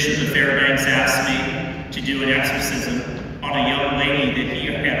 The Bishop of Fairbanks asked me to do an exorcism on a young lady that he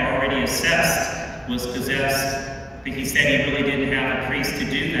had already assessed was possessed, but he said he really didn't have a priest to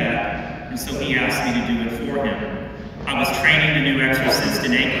do that, and so he asked me to do it for him. I was training the new exorcist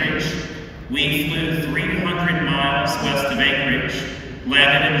in Anchorage. We flew 300 miles west of Anchorage,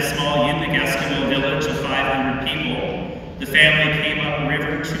 landed in a small Yupik Eskimo village of 500 people. The family came up the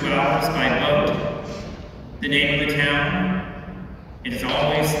river 2 hours by boat. The name of the town? I will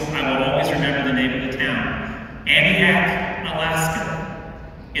always remember the name of the town. Aniak, Alaska.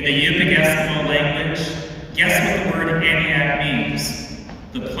 In the Yupik Eskimo language, guess what the word Aniak means?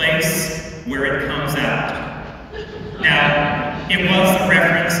 The place where it comes out. Now, it was a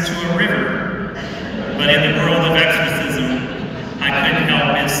reference to a river, but in the world of exorcism, I couldn't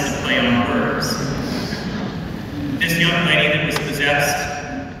help miss the play on words. This young lady that was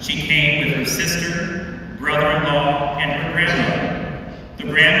possessed, she came with her sister, brother-in-law, and her grandmother. The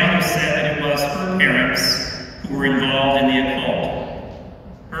grandmother said that it was her parents who were involved in the occult.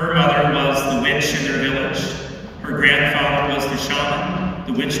 Her mother was the witch in their village. Her grandfather was the shaman,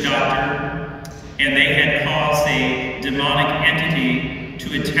 the witch doctor, and they had caused a demonic entity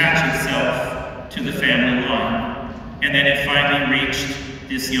to attach itself to the family line. And then it finally reached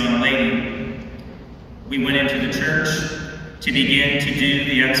this young lady. We went into the church to begin to do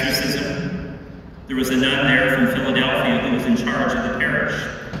the exorcism. There was a nun there from Philadelphia who was in charge of the parish.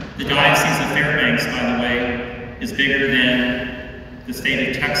 The Diocese of Fairbanks, by the way, is bigger than the state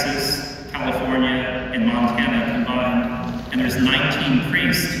of Texas, California, and Montana combined. And there's 19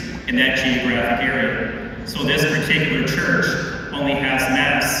 priests in that geographic area. So this particular church only has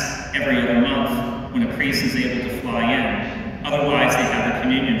Mass every other month when a priest is able to fly in. Otherwise, they have a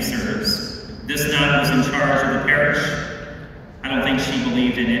communion service. This nun was in charge of the parish. I don't think she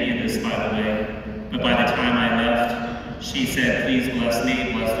believed in any of this, by the way. But by the time I left, she said, please bless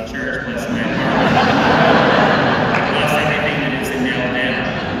me, bless the church, bless my apartment. Bless everything that isn't nailed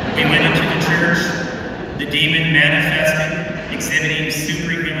down. We went into the church. The demon manifested, exhibiting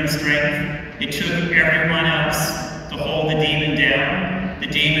superhuman strength. It took everyone else to hold the demon down. The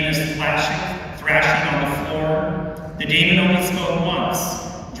demon is thrashing on the floor. The demon only spoke once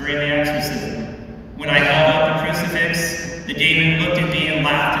during the exorcism. When I held up the crucifix, the demon looked at me and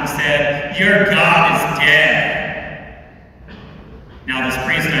laughed and said, your God is dead. Now this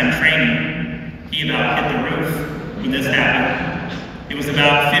priest I'm training, he about hit the roof when this happened. It was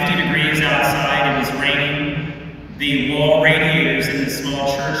about 50 degrees outside, it was raining. The wall radiators in this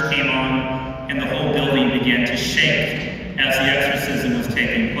small church came on, and the whole building began to shake as the exorcism was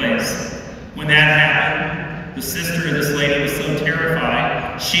taking place. When that happened, the sister of this lady was so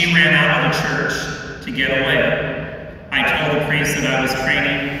terrified, she ran out of the church to get away. I told the priest that I was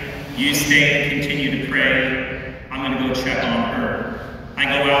training, you stay and continue to pray. I'm going to go check on her. I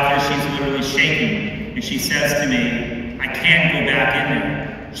go out there, she's literally shaking, and she says to me, I can't go back in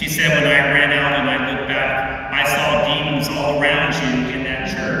there. She said, when I ran out and I looked back, I saw demons all around you in that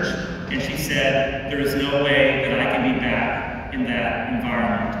church. And she said, there is no way that I can be back in that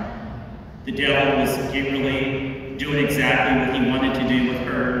environment. The devil was really doing exactly what he wanted to do with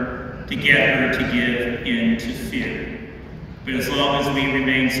her, to get her to give in to fear. But as long as we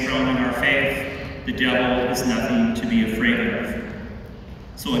remain strong in our faith, the devil is nothing to be afraid of.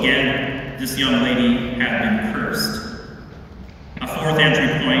 So again, this young lady had been cursed. A fourth entry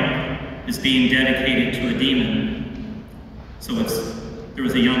point is being dedicated to a demon. So there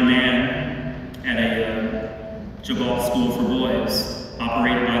was a young man at a Jabal School for Boys,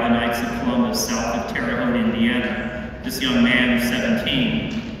 operated by the Knights of Columbus, south of Terre Haute, Indiana. This young man,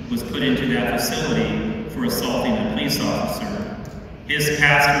 17, was put into that facility for assaulting a police officer. His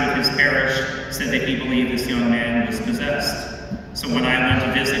pastor of his parish said that he believed this young man was possessed. So when I went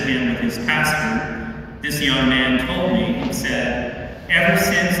to visit him with his pastor, this young man told me, he said, ever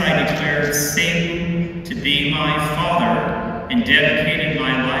since I declared Satan to be my father and dedicated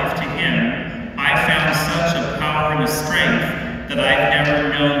my life to him, I found such a power and a strength that I've never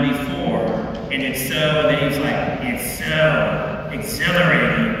known before. And it's so, and he's like, it's so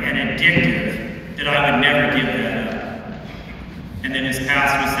exhilarating and addictive that I would never give that up. And then his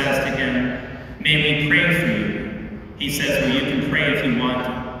pastor says to him, may we pray for you? He says, well, you can pray if you want,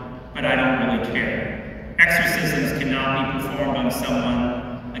 but I don't really care. Exorcisms cannot be performed on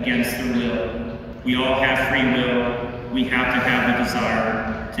someone against their will. We all have free will. We have to have the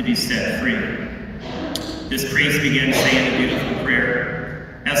desire to be set free. This priest began saying a beautiful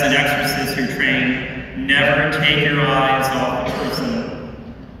prayer. As an exorcist, you're trained, never take your eyes off the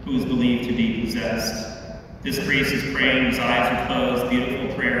person who is believed to be possessed. This priest is praying, his eyes are closed,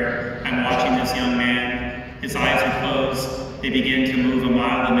 beautiful prayer. I'm watching this young man. His eyes are closed. They begin to move a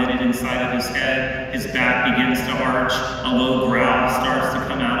mile a minute inside of his head. His back begins to arch. A low growl starts to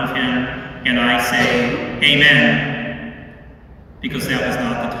come out of him. And I say, Amen. Because that was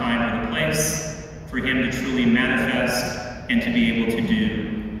not the time or the place for him to truly manifest and to be able to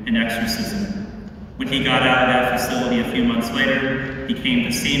do an exorcism. When he got out of that facility a few months later, he came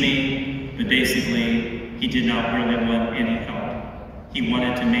to see me, but basically, he did not really want any help. He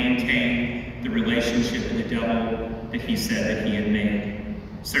wanted to maintain the relationship with the devil that he said that he had made.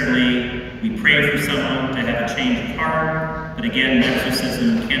 Certainly, we pray for someone to have a change of heart, but again,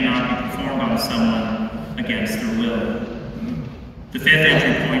 exorcism cannot be performed on someone against their will. The fifth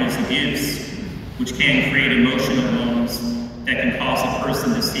entry point is abuse, which can create emotional wounds that can cause a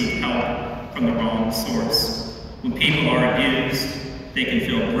person to seek help from the wrong source. When people are abused, they can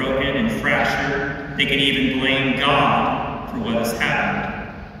feel broken and fractured. They can even blame God for what has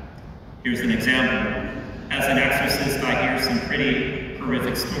happened. Here's an example. As an exorcist, I hear some pretty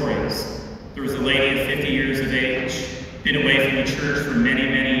horrific stories. There was a lady of 50 years of age, been away from the church for many,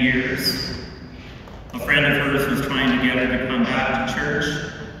 many years. A friend of hers was trying to get her to come back to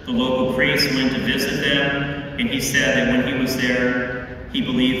church. The local priest went to visit them, and he said that when he was there, he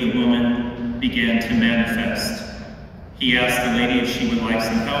believed the woman began to manifest. He asked the lady if she would like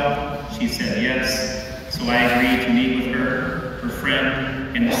some help. She said yes. So I agreed to meet with her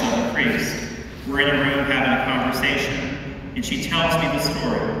friend, and this other priest. We're in a room having a conversation, and she tells me the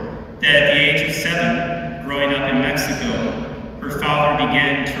story that at the age of 7, growing up in Mexico, her father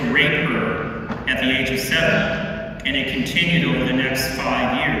began to rape her at the age of 7, and it continued over the next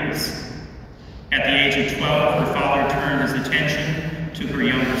 5 years. At the age of 12, her father turned his attention to her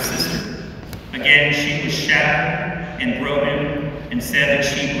younger sister. Again, she was shattered and broken and said that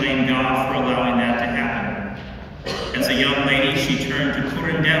she blamed God for allowing that to happen. As a young lady, she turned to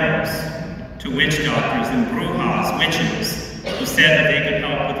curanderos, to witch doctors and brujas, witches, who said that they could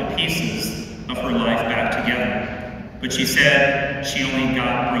help with the pieces of her life back together. But she said she only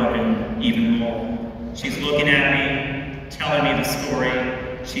got broken even more. She's looking at me, telling me the story.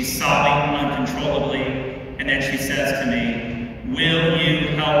 She's sobbing uncontrollably, and then she says to me, "Will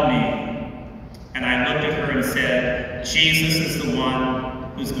you help me?" And I looked at her and said, "Jesus is the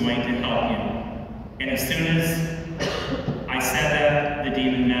one who's going to help you." And as soon as I said that, the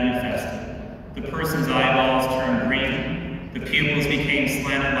demon manifested. The person's eyeballs turned green, the pupils became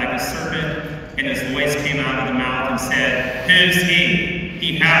slanted like a serpent, and his voice came out of the mouth and said, "Who's he?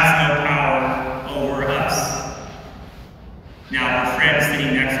 He has no power over us." Now her friend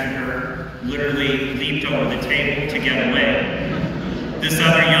sitting next to her literally leaped over the table to get away. This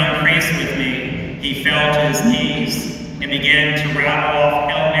other young priest with me, he fell to his knees and began to rattle off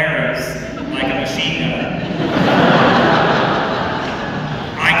Hail Marys like a machine gun.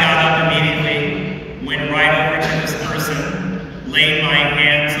 I got up immediately, went right over to this person, laid my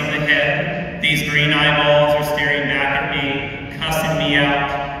hands on the head. These green eyeballs are staring back at me, cussing me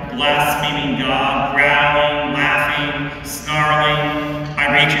out, blaspheming God, growling, laughing, snarling.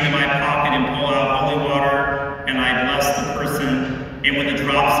 I reach into my pocket and pull out holy water, and I bless the person. And when the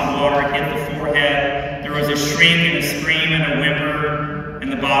drops of water hit the forehead, there was a shriek and a scream and a whimper,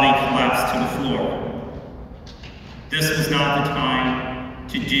 and the body collapsed to the floor. This was not the time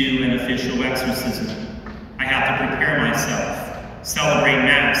to do an official exorcism. I have to prepare myself, celebrate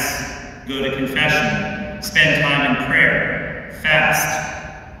Mass, go to confession, spend time in prayer, fast,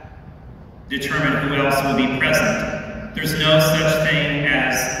 determine who else will be present. There's no such thing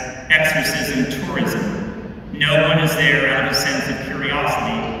as exorcism tourism. No one is there out of a sense of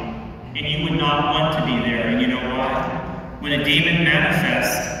curiosity, and you would not want to be there, and you know why? When a demon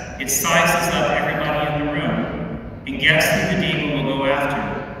manifests, it sizes up everybody in the room, and guess who the demon will go after?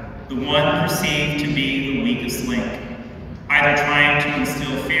 The one perceived to be the weakest link, either trying to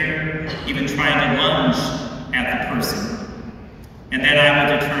instill fear, even trying to lunge at the person. And then I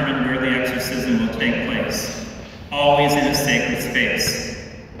will determine where the exorcism will take place, always in a sacred space.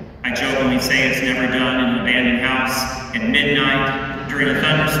 I jokingly say it's never done in an abandoned house at midnight during a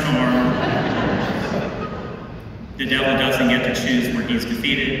thunderstorm. The devil doesn't get to choose where he's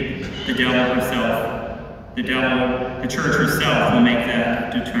defeated. The devil herself, the church herself will make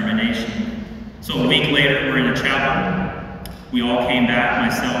that determination. So a week later, we're in a chapel. We all came back,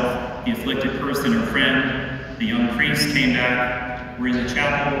 myself, the afflicted person, her friend, the young priest came back. We're in the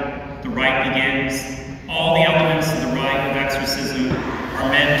chapel. The rite begins. All the elements of the rite of exorcism are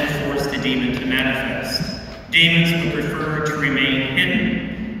meant to force the demon to manifest. Demons would prefer to remain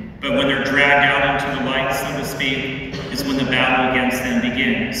hidden, but when they're dragged out into the light, so to speak, is when the battle against them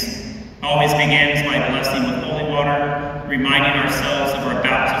begins. Always begins by blessing with holy water, reminding ourselves of our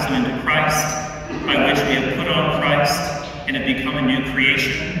baptism into Christ, by which we have put on Christ and have become a new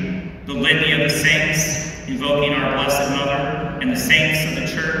creation. The litany of the saints, invoking our Blessed Mother and the saints of the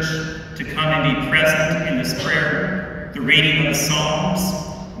Church to come and be present in this prayer. The reading of the Psalms,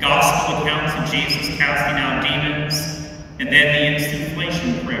 gospel accounts of Jesus casting out demons, and then the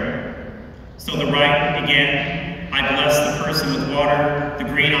insufflation prayer. So the rite began. I bless the person with water. The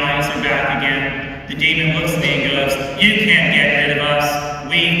green eyes are back again. The demon looks at me and goes, "You can't get rid of us.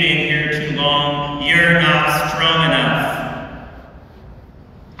 We've been here too long. You're not strong enough."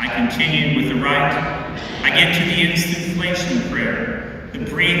 I continued with the rite. I get to the insufflation prayer, the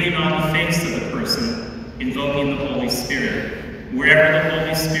breathing on the face of the person, invoking the Holy Spirit. Wherever the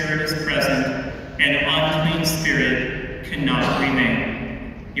Holy Spirit is present, an unclean spirit cannot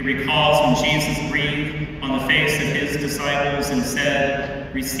remain. He recalls when Jesus breathed on the face of his disciples and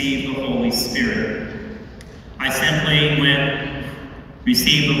said, "Receive the Holy Spirit." I simply went,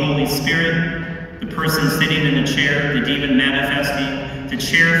 "Receive the Holy Spirit." The person sitting in the chair, the demon manifesting, the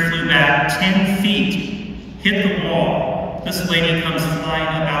chair flew back 10 feet, hit the wall. This lady comes flying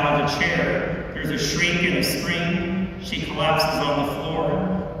up out of the chair. There's a shriek and a scream. She collapses on the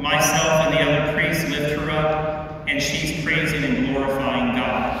floor. Myself and the other priests lift her up, and she's praising and glorifying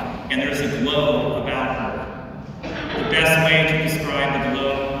God. And there's a glow about her. The best way to describe the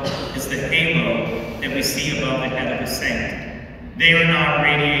glow is the halo that we see above the head of a saint. They are not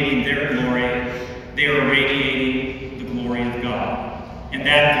radiating their glory, they are radiating the glory of God. And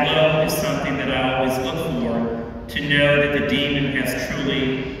that glow is something that I always look for, to know that the demon has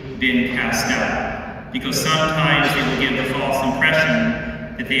truly been cast out. Because sometimes it will give the false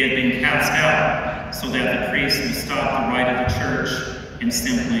impression that they have been cast out, so that the priest will stop the rite of the church and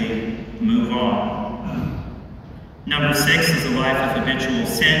simply move on. Number 6 is a life of habitual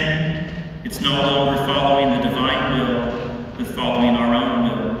sin. It's no longer following the divine will, but following our own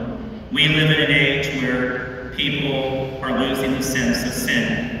will. We live in an age where people are losing the sense of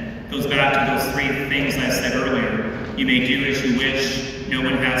sin. It goes back to those 3 things I said earlier. You may do as you wish. No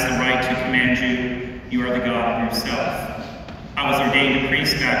one has the right to command you. You are the God of yourself. I was ordained a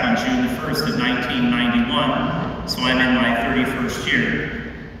priest back on June the 1st of 1991, so I'm in my 31st year.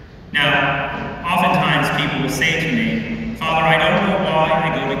 Now, oftentimes people will say to me, "Father, I don't know why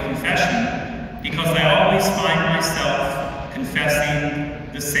I go to confession, because I always find myself confessing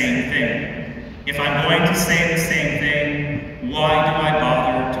the same thing. If I'm going to say the same thing, why do I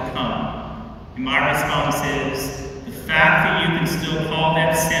bother to come?" And my response is, the fact that you can still call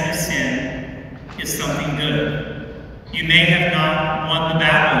that sin a sin is something good. You may have not won the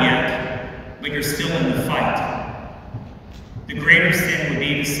battle yet, but you're still in the fight. The greater sin would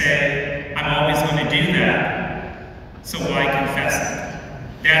be to say, "I'm always going to do that, so why confess it?"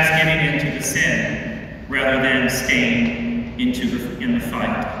 That's getting into the sin rather than staying in the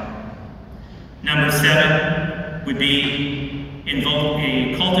fight. Number 7 would be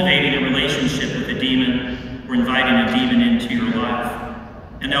cultivating a relationship with a demon, or inviting a demon into your life.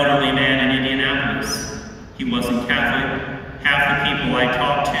 An elderly man in Indianapolis. He wasn't Catholic. Half the people I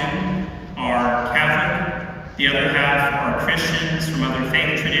talk to are Catholic. The other half are Christians from other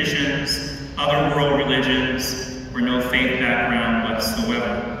faith traditions, other world religions, or no faith background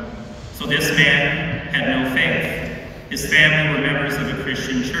whatsoever. So this man had no faith. His family were members of a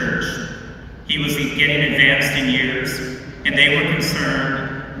Christian church. He was getting advanced in years, and they were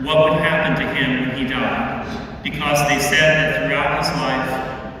concerned what would happen to him when he died, because they said that throughout his life,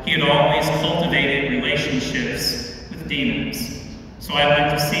 he had always cultivated relationships with demons. So I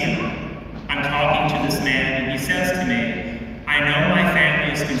went to see him. I'm talking to this man, and he says to me, "I know my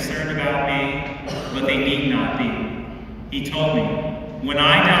family is concerned about me, but they need not be." He told me, "When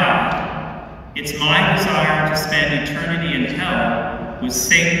I die, it's my desire to spend eternity in hell with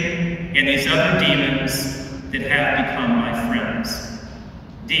Satan and these other demons that have become my friends."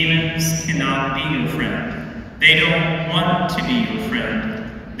 Demons cannot be your friend. They don't want to be your friend.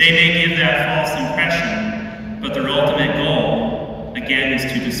 They may give that false impression, but their ultimate goal, again, is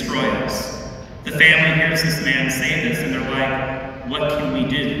to destroy us. The family hears this man say this, and they're like, "What can we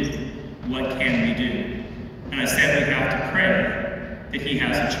do? What can we do?" And I said, we have to pray that he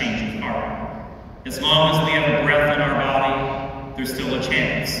has a change of heart. As long as we have a breath in our body, there's still a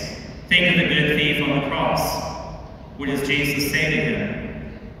chance. Think of the good thief on the cross. What does Jesus say to him?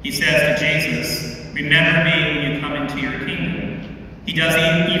 He says to Jesus, "Remember me when you come into your kingdom." He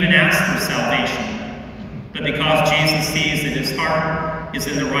doesn't even ask for salvation. But because Jesus sees that his heart is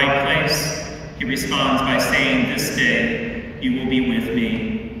in the right place, he responds by saying, "This day you will be with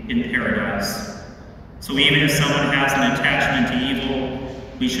me in paradise." So even if someone has an attachment to evil,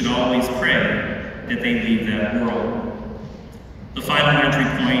 we should always pray that they leave that world. The final entry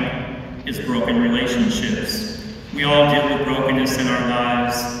point is broken relationships. We all deal with brokenness in our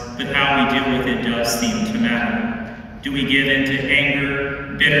lives, but how we deal with it does seem to matter. Do we give in to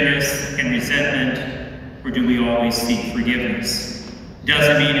anger, bitterness, and resentment, or do we always seek forgiveness?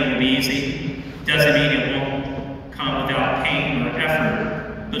 Doesn't mean it will be easy. Doesn't mean it won't come without pain or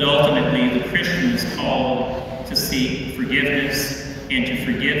effort, but ultimately the Christian is called to seek forgiveness and to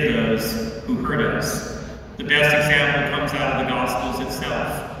forgive those who hurt us. The best example comes out of the Gospels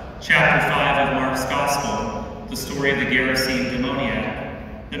itself. Chapter 5 of Mark's Gospel, the story of the Gerasene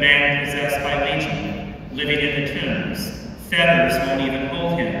demoniac. The man possessed by legion, living in the tombs. Fetters won't even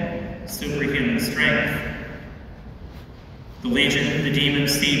hold him, superhuman strength. The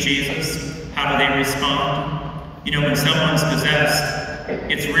demons see Jesus. How do they respond? You know, when someone's possessed,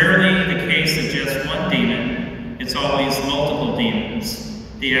 it's rarely the case of just one demon, it's always multiple demons.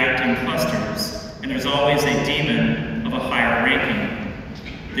 They act in clusters, and there's always a demon of a higher ranking.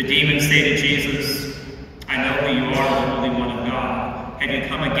 The demons say to Jesus, I know who you are, the Holy One of God. Have you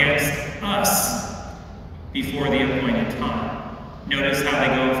come against us before the appointed time? Notice how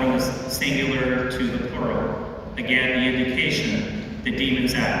they go from the singular to the plural. Again, the indication that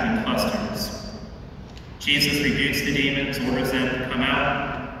demons act in clusters. Jesus rebukes the demons, orders them to come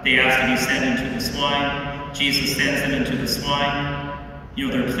out. They ask to be sent into the swine. Jesus sends them into the swine.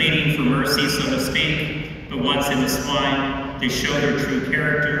 They're pleading for mercy, so to speak, but once in the swine, they show their true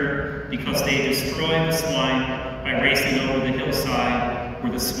character because they destroy the swine by racing over the hillside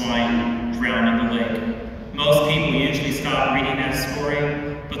where the swine drowned in the lake. Most people usually stop reading that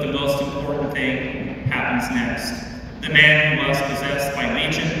story, but the most important thing happens next. The man who was possessed by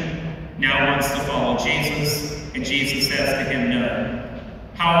legion now wants to follow Jesus, and Jesus says to him, no.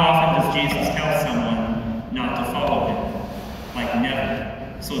 How often does Jesus tell someone not to follow him? Like never.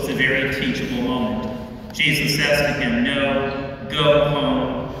 So it's a very teachable moment. Jesus says to him, no, go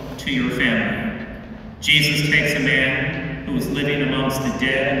home to your family. Jesus takes a man who was living amongst the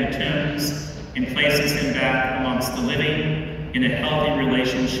dead in the tombs and places him back amongst the living in a healthy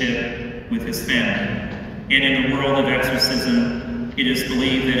relationship with his family. And in the world of exorcism, it is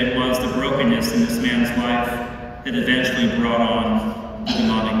believed that it was the brokenness in this man's life that eventually brought on the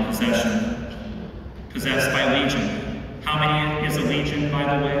demonic possession. Possessed by legion. How many is a legion,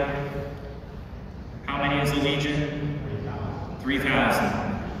 by the way? How many is a legion?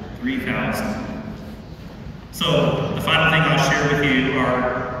 3,000. 3,000. So the final thing I'll share with you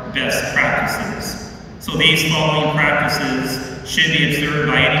are best practices. So these following practices should be observed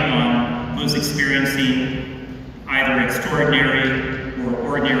by anyone who is experiencing either extraordinary or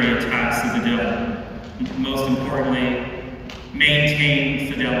ordinary attacks of the devil. Most importantly,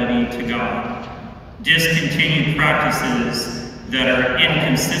 maintain fidelity to God. Discontinue practices that are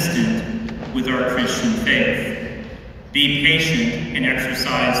inconsistent with our Christian faith. Be patient and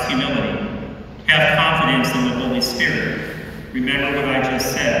exercise humility. Have confidence in the Holy Spirit. Remember what I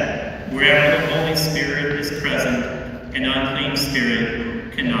just said. Wherever the Holy Spirit is present, an unclean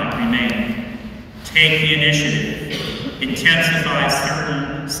spirit cannot remain. Take the initiative. Intensify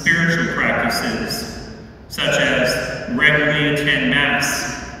certain spiritual practices, such as regularly attend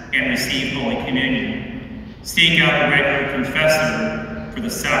Mass and receive Holy Communion. Seek out a regular confessor for the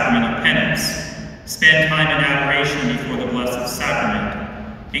sacrament of penance. Spend time in adoration before the Blessed Sacrament.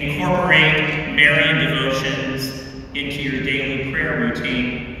 Incorporate Marian devotions into your daily prayer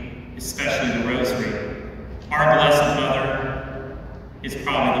routine, especially the Rosary. Our Blessed Mother is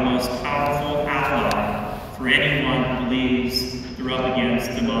probably the most powerful ally for anyone who believes they're up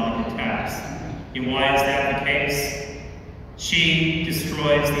against demonic attacks. And why is that the case? She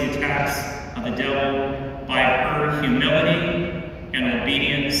destroys the attacks of the devil by her humility and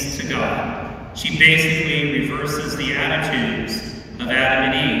obedience to God. She basically reverses the attitudes of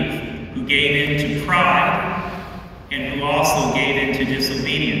Adam and Eve, who gave in to pride and who also gave in to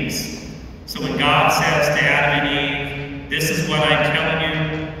disobedience. So when God says to Adam and Eve, this is what I'm telling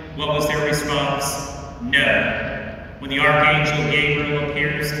you, what was their response? No. When the Archangel Gabriel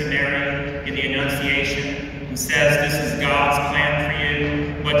appears to Mary in the Annunciation and says, this is God's plan for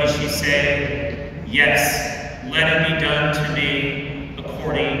you, what does she say? Yes, let it be done to me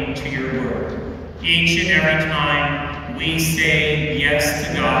according to your word. Each and every time we say yes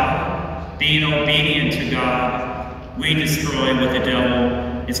to God, being obedient to God, we destroy what the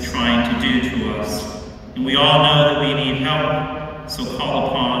devil is trying to do to us. And we all know that we need help, so call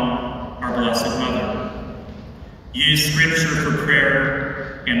upon our Blessed Mother. Use Scripture for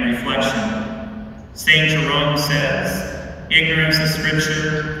prayer and reflection. St. Jerome says, ignorance of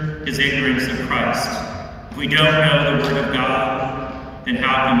Scripture is ignorance of Christ. If we don't know the Word of God, then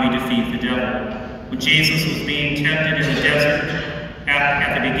how can we defeat the devil? When Jesus was being tempted in the desert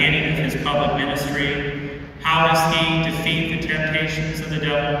at the beginning of his public ministry, how does he defeat the temptations of the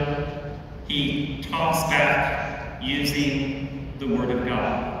devil? He talks back using the Word of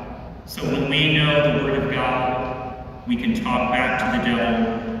God. So when we know the Word of God, we can talk back to the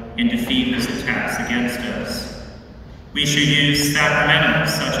devil and defeat his attacks against us. We should use sacramentals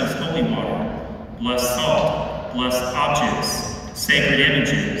such as holy water, blessed salt, blessed objects, sacred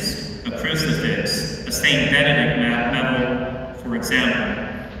images, a crucifix, a St. Benedict medal, for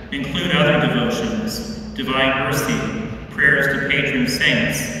example. Include other devotions, Divine Mercy, prayers to patron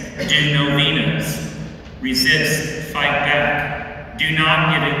saints, do novenas, resist, fight back. Do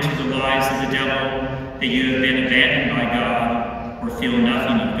not give in to the lies of the devil that you have been abandoned by God or feel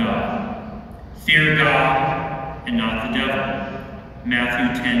nothing of God. Fear God and not the devil.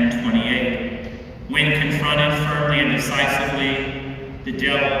 Matthew 10:28. When confronted firmly and decisively, the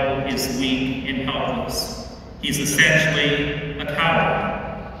devil is weak and helpless. He's essentially a coward.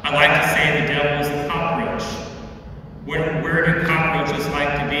 I like to say the devil is a cockroach. Where do cockroaches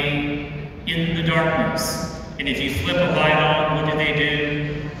like to be? In the darkness. And if you flip a light on, what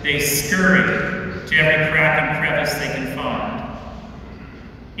do? They scurry to every crack and crevice they can find.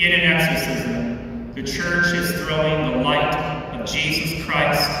 In an exorcism, the church is throwing the light of Jesus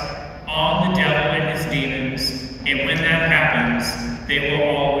Christ on the devil and his demons, and when that happens, they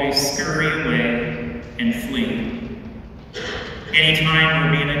will always scurry away and flee.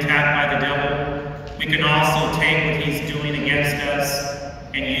 Anytime we're being attacked by the devil, we can also take what he's doing against us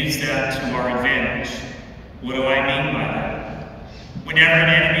and use that to our advantage. What do I mean by that? Whenever an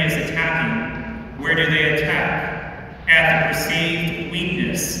enemy is attacking, where do they attack? At the perceived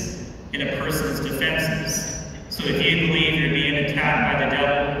weakness in a person's defenses. So if you believe you're being attacked by the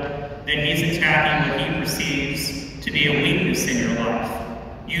devil, then he's attacking what he perceives to be a weakness in your life.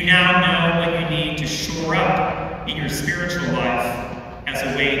 You now know what you need to shore up in your spiritual life as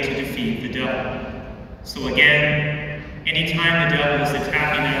a way to defeat the devil. So again, anytime the devil is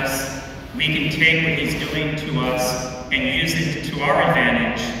attacking us, we can take what he's doing to us and use it to our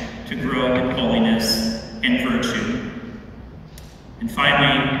advantage to grow in holiness and virtue. And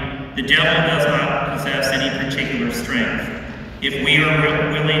finally, the devil does not possess any particular strength. If we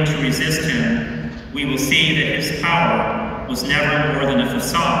are willing to resist him, we will see that his power was never more than a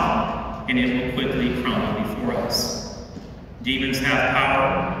facade, and it will quickly crumble before us. Demons have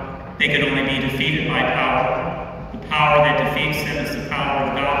power. They can only be defeated by power. The power that defeats them is the power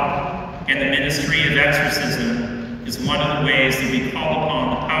of God. And the ministry of exorcism is one of the ways that we call upon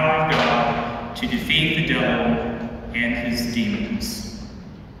the power of God to defeat the devil and his demons.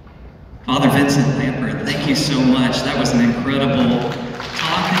 Father Vincent Lampert, thank you so much. That was an incredible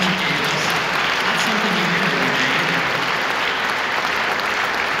talk that you gave us. That's something you hear every day.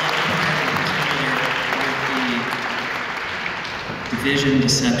 I love the part in particular with the division,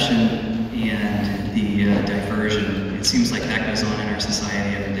 deception, and the diversion. It seems like that goes on in our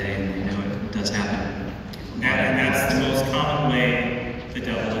society every day, and we know it does happen. And that's the most common way the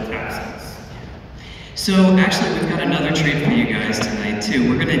devil attacks us. So actually, we've got another treat for you guys tonight too.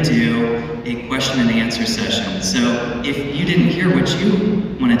 We're going to do a question and answer session. So if you didn't hear what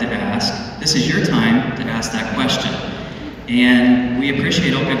you wanted to ask, this is your time to ask that question. And we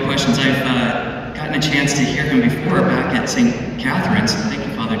appreciate all good questions. I've gotten a chance to hear him before back at St. Catherine's. Thank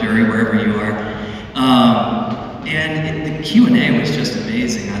you, Father Dury, wherever you are. And the Q&A was just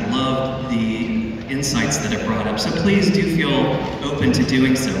amazing. I loved the insights that it brought up. So please do feel open to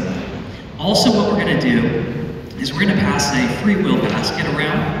doing so. Also, what we're going to do is we're going to pass a free will basket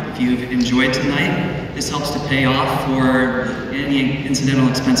around. If you've enjoyed tonight, this helps to pay off for any incidental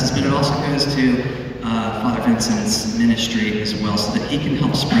expenses, but it also goes to Father Vincent's ministry as well, so that he can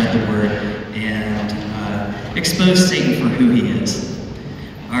help spread the word and expose Satan for who he is.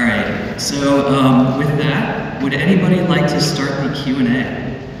 All right, so with that, would anybody like to start the Q&A?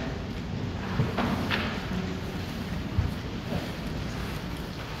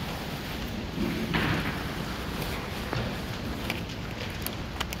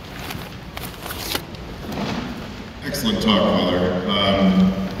 Excellent talk, Father.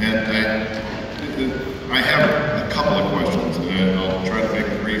 I have a couple of questions, and I'll try to make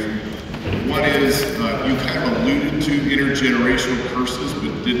it brief. One is, you kind of alluded to intergenerational curses,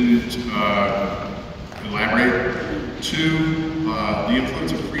 but didn't elaborate. Two, the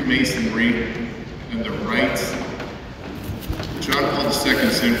influence of Freemasonry and the rites. John Paul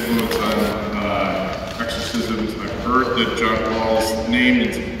II's influence on exorcisms. I've heard that John Paul's name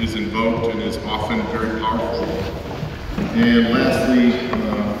is invoked and is often very powerful. And lastly,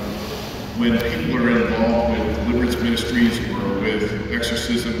 when people are involved with deliverance ministries or with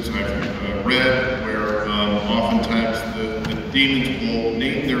exorcisms, I've read where oftentimes the demons will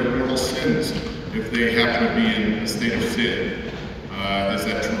name their mortal sins if they happen to be in a state of sin. Is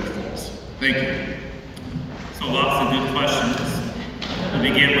that true or false? Thank you. So lots of good questions. We'll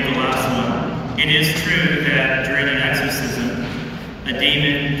begin with the last one. It is true that during an exorcism, a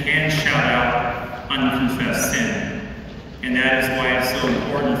demon can shout out unconfessed sin. And that is why it's so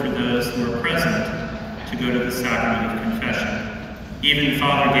important for those who are present to go to the sacrament of confession. Even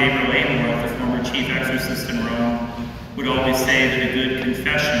Father Gabriel Amor, the former chief exorcist in Rome, would always say that a good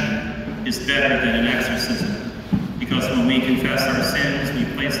confession is better than an exorcism. Because when we confess our sins, we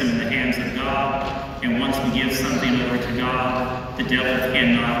place them in the hands of God, and once we give something over to God, the devil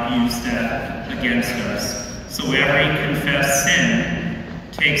cannot use that against us. So every confessed sin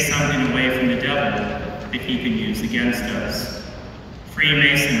takes something away from the devil that he can use against us.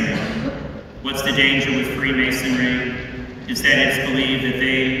 Freemasonry. What's the danger with Freemasonry? Is that it's believed that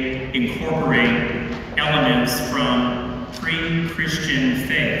they incorporate elements from pre-Christian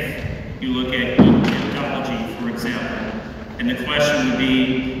faith. You look at Egyptology, for example, and the question would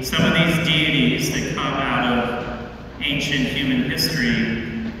be, some of these deities that come out of ancient human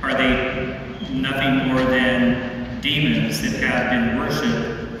history, are they nothing more than demons that have been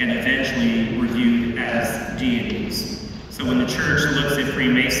worshipped and eventually were viewed as deities? So when the church looks at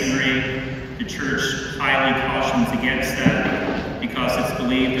Freemasonry, the church highly cautions against that because it's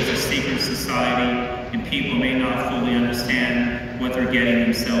believed as a secret society and people may not fully understand what they're getting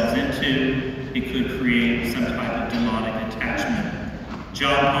themselves into. It could create some type of demonic attachment.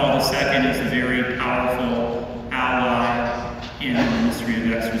 John Paul II is a very powerful ally in the ministry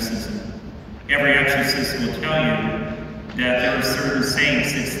of exorcism. Every exorcist will tell you that there are certain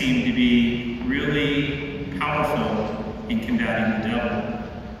saints that seem to be really powerful in combating the devil.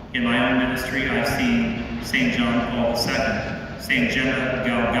 In my own ministry, I've seen St. John Paul II, St. Gemma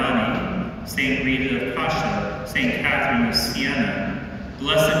Galgani, St. Rita of Pasha, St. Catherine of Siena,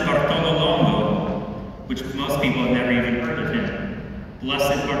 Blessed Bartolo Longo, which most people have never even heard of him.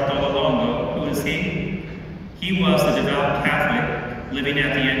 Blessed Bartolo Longo, who is he? He was a devout Catholic living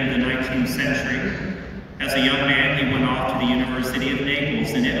at the end of the 19th century. As a young man, he went off to the University of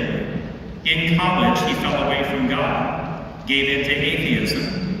Naples in Italy. In college, he fell away from God, gave in to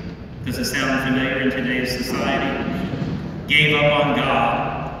atheism. Does it sound familiar in today's society? Gave up on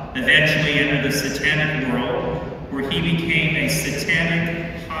God, eventually entered the satanic world, where he became a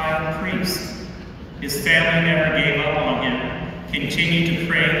satanic high priest. His family never gave up on him, continued to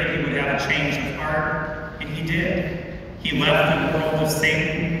pray that he would have a change of heart, and he did. He left the world of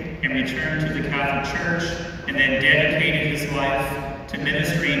Satan and returned to the Catholic Church, and then dedicated his life to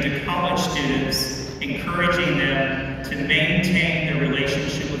ministering to college students, encouraging them to maintain their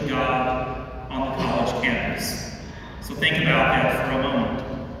relationship with God on the college campus. So think about that for a moment.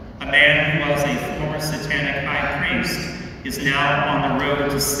 A man who was a former satanic high priest is now on the road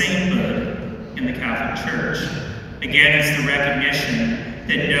to sainthood in the Catholic Church. Again, it's the recognition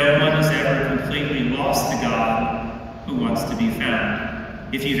that no one has ever completely lost to God who wants to be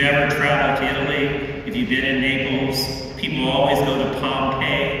found. If you've ever traveled to Italy, if you've been in Naples, people always go to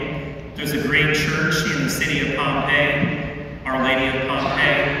Pompeii. There's a great church in the city of Pompeii, Our Lady of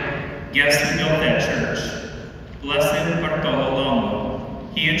Pompeii. Guess who built that church? Blessed Bartolo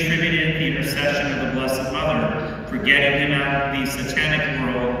Longo. He attributed the intercession of the Blessed Mother for getting him out of the satanic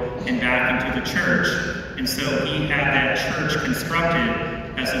world and back into the church. And so he had that church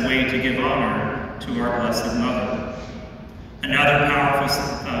constructed as a way to give honor to our Blessed Mother. Another powerful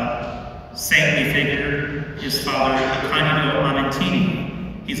saintly figure is Father Candido Amentini.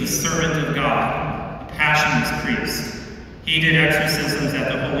 He's a servant of God, a passionist priest. He did exorcisms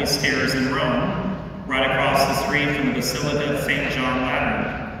at the Holy Stairs in Rome, right across the street from the Basilica of St. John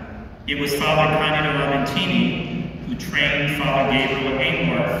Lateran. It was Father Candido Amentini who trained Father Gabriel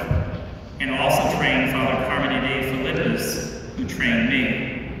Amorth, and also trained Father Carmenide Philippus, who trained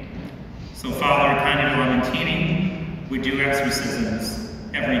me. So Father Candido Amentini would do exorcisms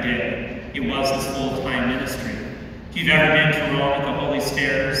every day. It was his full-time ministry. If you've ever been to Rome at the Holy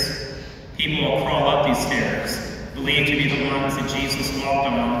Stairs, people will crawl up these stairs, believed to be the ones that Jesus walked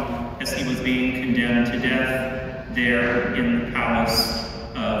on as he was being condemned to death there in the palace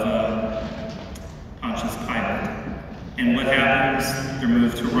of Pontius Pilate. And what happens? They're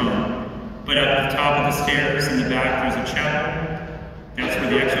moved to Rome. But at the top of the stairs in the back, there's a chapel. That's where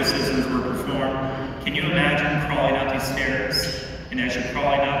the exorcisms were performed. Can you imagine crawling up these stairs? And as you're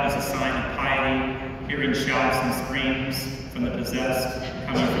crawling up as a sign of piety, hearing shouts and screams from the possessed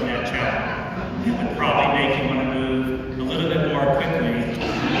coming from that chapel. It would probably make you want to move a little bit more quickly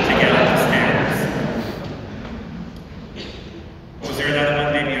to get up the stairs. Was there another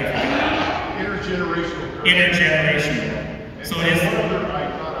one? Maybe I forgot. Intergenerational. Intergenerational. So it is I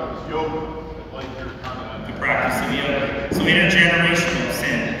thought it was yoga, like your comment. the practice of yoga. So intergenerational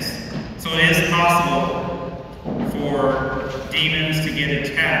sins. So it is possible for demons to get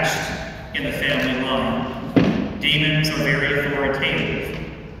attached in the family line. Demons are very authoritative.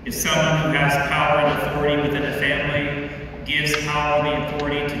 If someone who has power and authority within a family gives power and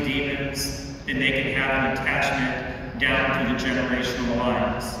authority to demons, then they can have an attachment down to the generational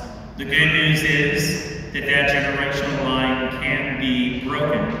lines. The good news is that that generational line can be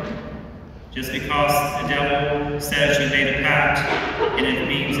broken. Just because the devil says you made a pact and it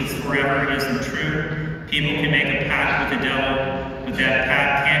means it's forever isn't true. People can make a pact with the devil, but that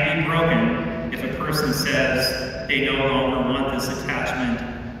pact can be broken if a person says they no longer want this attachment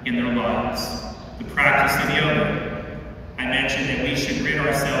in their lives. The practice of yoga. I mentioned that we should rid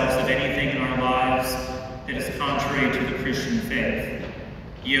ourselves of anything in our lives that is contrary to the Christian faith.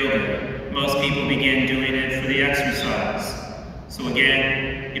 Yoga. Most people begin doing it for the exercise. So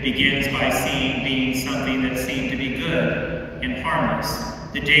again, it begins by being something that seemed to be good and harmless.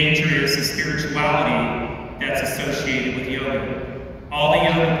 The danger is the spirituality that's associated with yoga. All the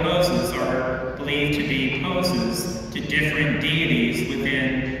yoga poses are believed to be poses to different deities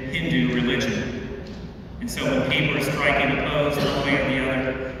within Hindu religion. And so when people are striking a pose one way or the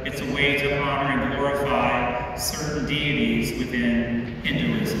other, it's a way to honor and glorify certain deities within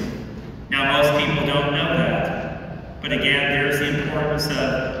Hinduism. Now, most people don't know that. But again, there's the importance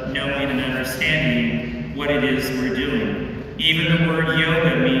of knowing and understanding what it is we're doing. Even the word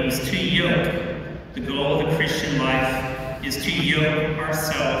yoga means to yoke. The goal of the Christian life is to yoke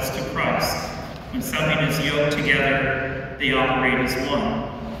ourselves to Christ. When something is yoked together, they operate as one.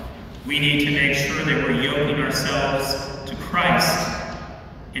 We need to make sure that we're yoking ourselves to Christ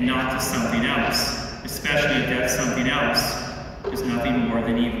and not to something else, especially if that something else is nothing more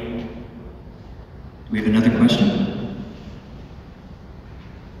than evil. Do we have another question?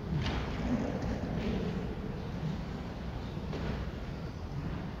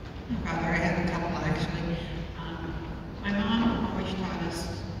 Father, I have a couple actually. My mom always taught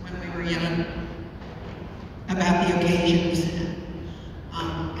us when we were young about the occasions.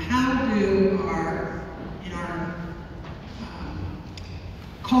 How do in our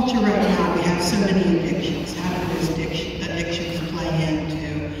culture right now, we have so many addictions. How do those addictions play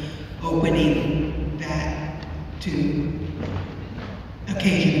into opening that to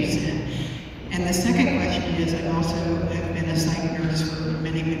occasion of sin? And the second question is, I also have been a psych nurse for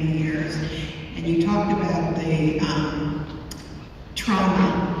many, many years, and you talked about the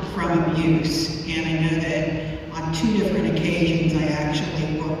trauma from abuse, and I know that on 2 different occasions I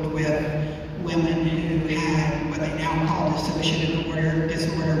actually worked with women who had what they now call dissociative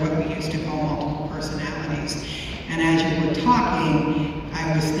disorder, what we used to call multiple personalities. And as you were talking,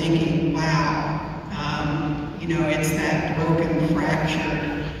 I was thinking, wow, it's that broken,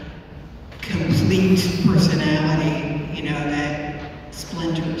 fractured, complete personality, that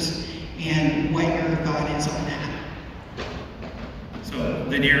splinters, and what your thought is on that. So,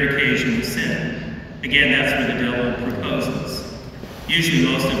 the near occasion of sin. Again, that's where the devil proposes. Usually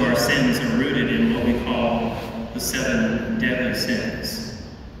most of our sins are rooted in what we call the 7 deadly sins.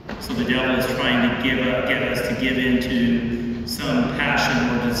 So the devil is trying to get us to give into some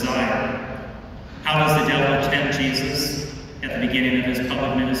passion or desire. How does the devil tempt Jesus at the beginning of his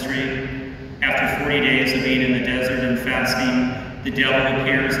public ministry? After 40 days of being in the desert and fasting, the devil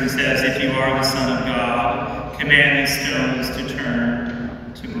appears and says, "If you are the Son of God, command these stones to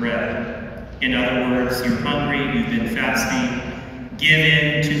turn to bread." In other words, you're hungry, you've been fasting, give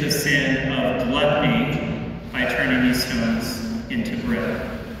in to the sin of gluttony by turning these stones into bread.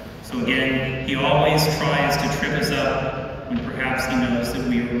 So again, he always tries to trip us up when perhaps he knows that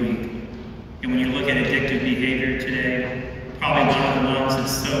we are weak. And when you look at addictive behavior today, probably one of the ones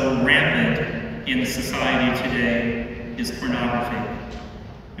that's so rampant in society today is pornography.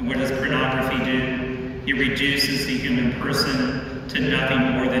 And what does pornography do? It reduces the human person to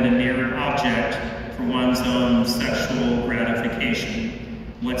nothing more than a mere object for one's own sexual gratification.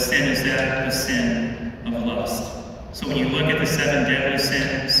 What sin is that? The sin of lust. So when you look at the 7 deadly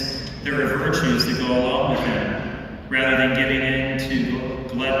sins, there are virtues that go along with them. Rather than giving in to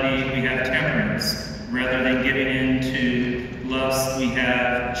gluttony, we have temperance. Rather than giving in to lust, we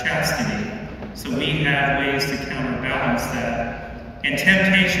have chastity. So we have ways to counterbalance that. And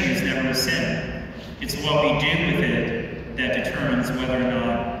temptation is never a sin. It's what we do with it that determines whether or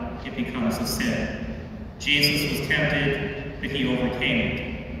not it becomes a sin. Jesus was tempted, but he overcame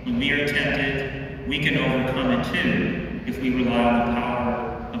it. When we are tempted, we can overcome it too if we rely on the power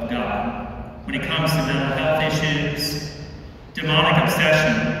of God. When it comes to mental health issues, demonic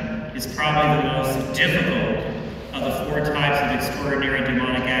obsession is probably the most difficult of the 4 types of extraordinary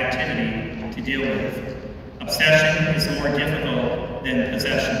demonic activity to deal with. Obsession is more difficult than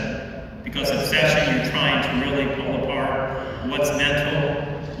possession, because obsession, you're trying to really pull apart what's mental,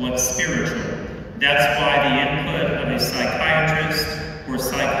 what's spiritual. That's why the input of a psychiatrist or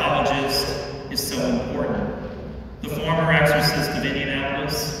psychologist is so important. The former exorcist of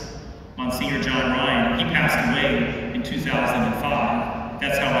Indianapolis, Monsignor John Ryan, he passed away in 2005.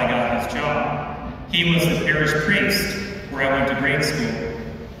 That's how I got his job. He was the parish priest where I went to grade school.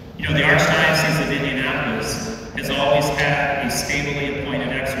 The Archdiocese of Indianapolis has always had a stably appointed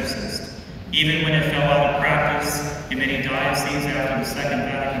exorcist. Even when it fell out of practice in many dioceses after the Second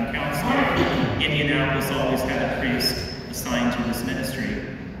Vatican Council, Indianapolis always had a priest assigned to this ministry.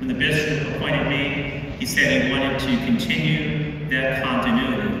 When the bishop appointed me, He said he wanted to continue that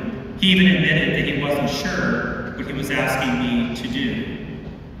continuity. He even admitted that he wasn't sure what he was asking me to do.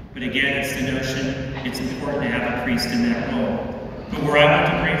 But again, it's the notion it's important to have a priest in that role. But where I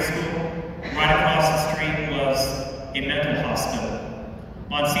went to grade school, right across the street was a mental hospital.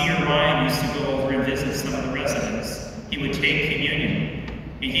 Monsignor Ryan used to go over and visit some of the residents. He would take communion.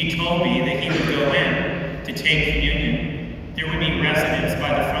 And he told me that he would go in to take communion. There would be residents by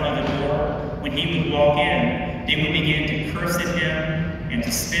the front of the door. When he would walk in, they would begin to curse at him and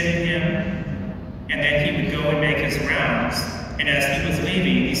to spit at him. And then he would go and make his rounds. And as he was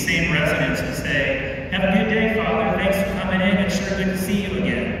leaving, these same residents would say, "Have a good day, Father. Thanks for coming in. It's sure good to see you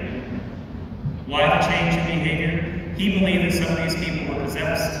again." Why the change in behavior? He believed that some of these people were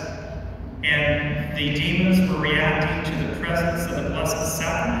possessed. And the demons were reacting to the presence of the Blessed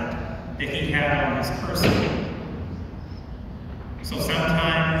Sacrament that he had on his person. So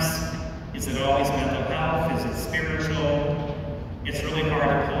sometimes, is it always mental health? Is it spiritual? It's really hard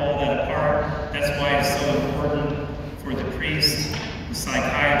to pull that apart. That's why it's so important for the priest, the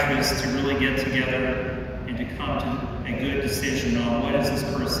psychiatrist to really get together and to come to a good decision on what is this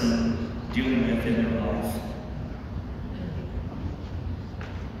person dealing with in their life.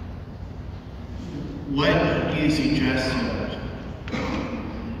 What do you suggest to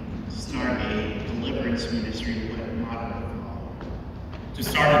start a deliverance ministry? What model would follow? To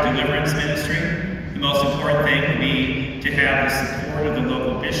start a deliverance ministry, the most important thing would be to have the support of the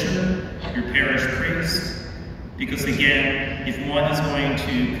local bishop, your parish priest, because again, if one is going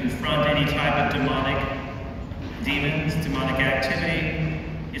to confront any type of demonic demons, demonic activity,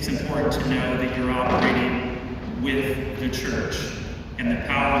 it's important to know that you're operating with the church and the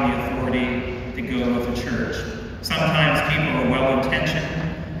power and the authority that go with the church. Sometimes people are well-intentioned.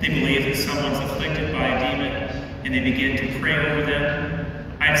 They believe that someone's afflicted by a demon and they begin to pray over them.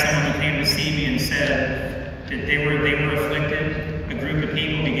 I had someone who came to see me and said that they were afflicted. A group of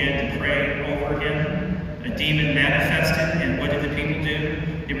people began to pray over him. A demon manifested, and what did the people do?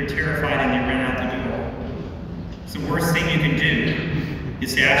 They were terrified and they ran out the door. So the worst thing you can do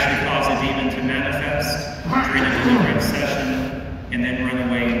is to actually cause a demon to manifest during a deliverance session and then run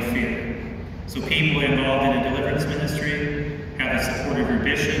away in fear. So people involved in a deliverance ministry have the support of your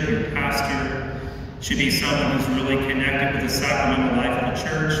bishop, your pastor, should be someone who's really connected with the sacramental life of the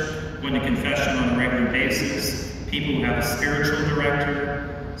church, going to confession on a regular basis, people who have a spiritual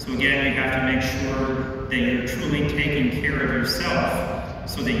director. So again, you have to make sure that you're truly taking care of yourself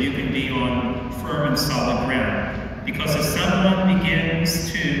so that you can be on firm and solid ground. Because if someone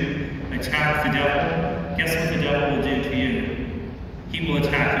begins to attack the devil, guess what the devil will do to you? He will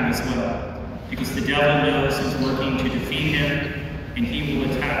attack you as well. Because the devil knows who's working to defeat him, and he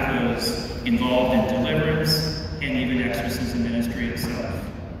will attack those involved in deliverance and even exorcism ministry itself.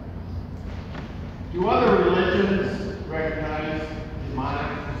 Do other religions recognize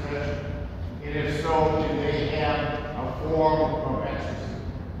demonic possession? And if so, do they have a form of exorcism?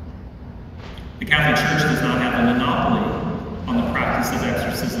 The Catholic Church does not have a monopoly on the practice of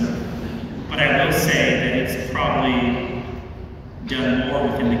exorcism, but I will say that it's probably done more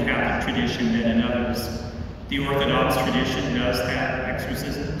within the Catholic tradition than in others. The Orthodox tradition does have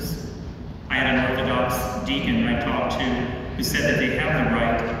exorcisms. I had an Orthodox deacon I talked to who said that they have the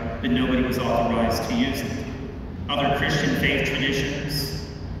right, but nobody was authorized to use it. Other Christian faith traditions,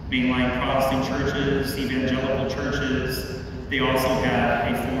 mainline Protestant churches, evangelical churches, they also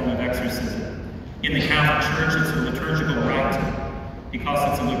have a form of exorcism. In the Catholic Church, it's a liturgical rite. Because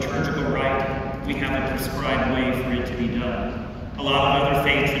it's a liturgical rite, we have a prescribed way for it to be done. A lot of other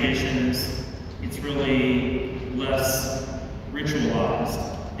faith traditions, it's really less ritualized.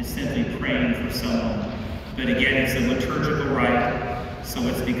 It's simply praying for someone. But again, it's a liturgical rite, so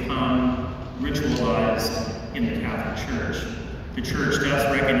it's become ritualized in the Catholic Church. The Church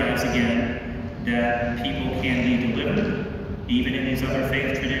does recognize again that people can be delivered, even in these other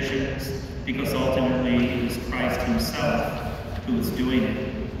faith traditions, because ultimately it is Christ himself who is doing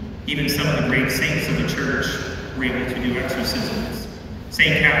it. Even some of the great saints of the Church were able to do exorcisms.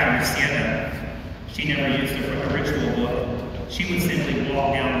 St. Catherine of Siena, she never used a ritual book. She would simply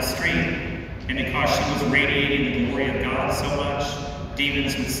walk down the street, and because she was radiating the glory of God so much,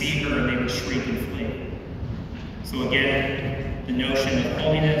 demons would see her and they would shriek and flee. So again, the notion of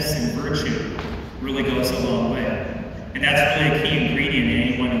holiness and virtue really goes a long way. And that's really a key ingredient in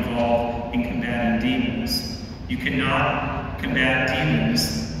anyone involved in combating demons. You cannot combat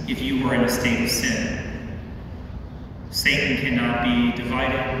demons if you are in a state of sin. Satan cannot be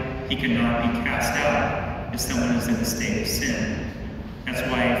divided, he cannot be cast out if someone is in a state of sin. That's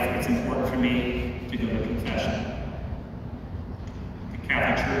why it's important for me to go to confession. The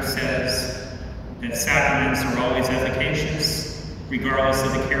Catholic Church says that sacraments are always efficacious, regardless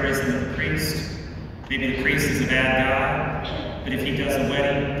of the charism of the priest. Maybe the priest is a bad guy, but if he does a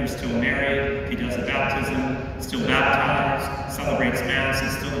wedding, they're still married. If he does a baptism, still baptized, celebrates Mass,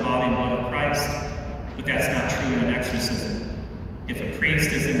 it's still the body and blood of Christ. But that's not true in an exorcism. If a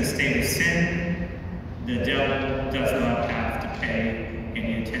priest is in a state of sin, the devil does not have to pay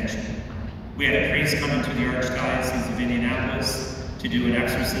any attention. We had a priest come into the Archdiocese of Indianapolis to do an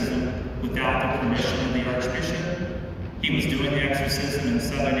exorcism without the permission of the Archbishop. He was doing the exorcism in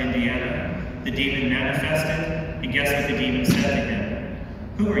southern Indiana. The demon manifested, and guess what the demon said to him?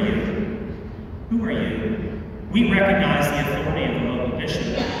 Who are you? Who are you? We recognize the authority of the local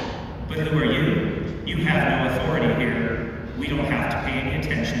bishop, but who are you? You have no authority here. We don't have to pay any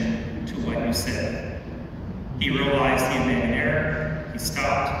attention to what you said. He realized he had made an error. He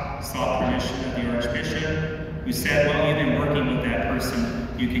stopped, sought permission of the Archbishop, who said, well, you've been working with that person,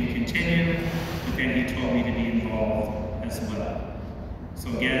 you can continue, but then he told me to be involved as well. So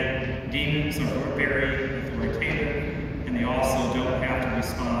again, demons are very authoritative, and they also don't have to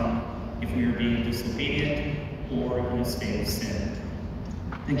respond if we are being disobedient or in a state of sin.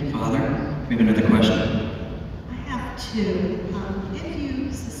 Thank you, Father. We have another question. I have two. If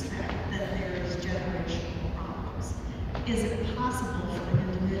you suspect that there is generational problems, is it possible for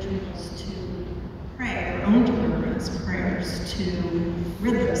individuals to pray their own deliverance prayers to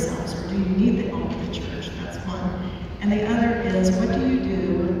rid themselves, or do you need the help of the church? That's one. And the other is, what do you do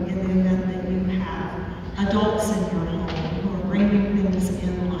in the event that you have adults in your home who are bringing things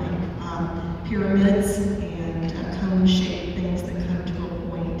in like pyramids and cone-shaped things that come to a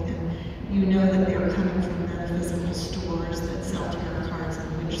point, and you know that they're coming from metaphysical stores that sell tarot cards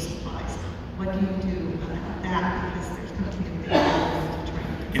and witch supplies. What do you do about that? Because there's going to be a big problem to try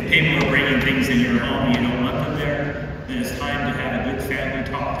to If people are bringing things in your home and you don't want them there, then it's time to have a good family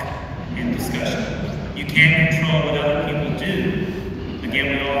talk and discussion. You can't control what other people do. Again,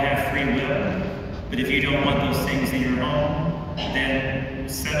 we all have free will, but if you don't want those things in your home, then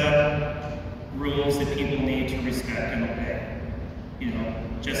set up rules that people need to respect and obey. You know,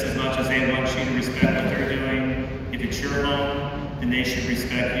 just as much as they want you to respect what they're doing, if it's your home, then they should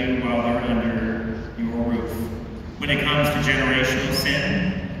respect you while they're under your roof. When it comes to generational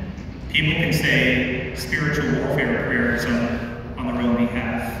sin, people can say spiritual warfare prayers on their own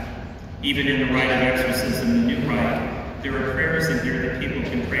behalf. Even in the rite of exorcism, the new rite, there are prayers in here that people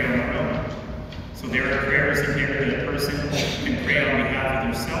can pray on their own. So there are prayers in here that a person can pray on behalf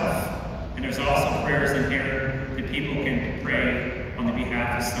of themselves, and there's also prayers in here that people can pray on the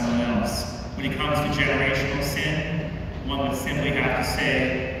behalf of someone else. When it comes to generational sin, one would simply have to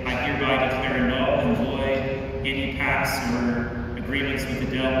say, I hereby declare null and void any pacts or agreements with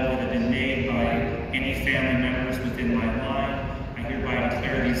the devil that have been made by any family members within my line. I hereby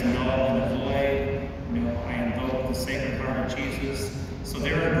declare these null and void. You know, I invoke the Sacred Heart of Jesus. So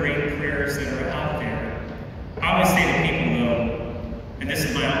there are great prayers that are out there. I always say to people, though, and this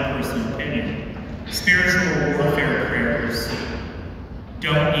is my own personal opinion, spiritual warfare prayers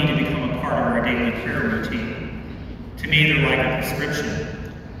don't need to become a part of our daily prayer routine. To me, they're like a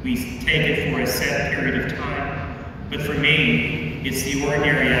prescription. We take it for a set period of time. But for me, it's the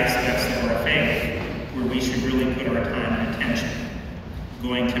ordinary aspects of our faith where we should really put our time and attention.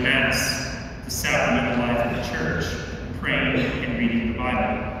 Going to Mass, the sacramental life of the church, praying and reading the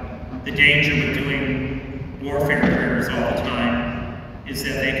Bible. The danger with doing warfare prayers all the time is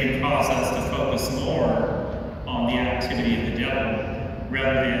that they can cause us to focus more on the activity of the devil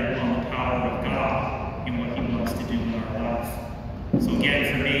rather than on the power of God and what He wants to do in our life. So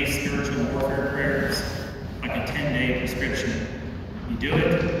again, for me, spiritual warfare prayers, like a 10-day prescription. You do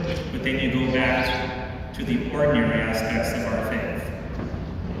it, but then you go back to the ordinary aspects of our faith.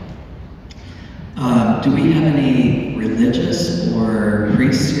 Do we have any religious or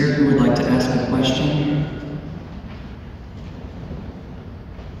priests here who would like to ask a question?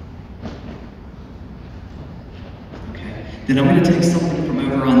 Okay, then I'm going to take something from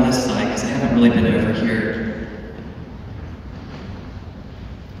over on this side because I haven't really been over here.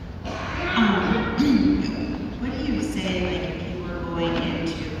 What do you say, like, if you were going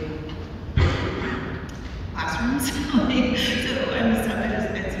into classrooms? So I'm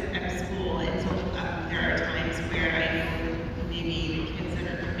at school, and so there are times where I know maybe the kids that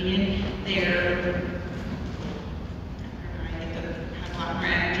are coming in, I think that have a lot more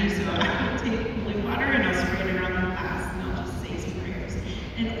energy, so I will take holy water and I'll spray it around the class, and I'll just say some prayers.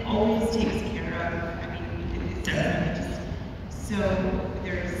 And it always takes care of, I mean, it doesn't just, so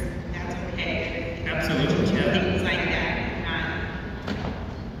that's okay. Absolutely, yeah. Things like that, not.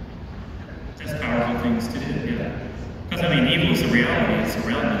 That's powerful things to do, yeah. Because, I mean, evil is a reality, it's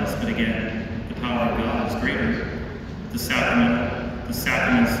around us, but again, the power The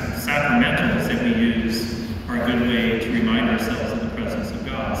sacramentals that we use are a good way to remind ourselves of the presence of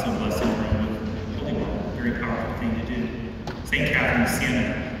God. So blessing around with holy water, very powerful thing to do. St. Catherine of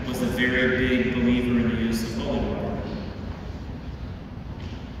Siena was a very big believer in the use of holy water.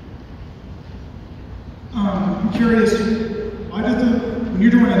 I'm curious, why when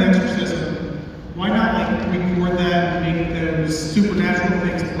you're doing an exorcism, why not like record that and make those supernatural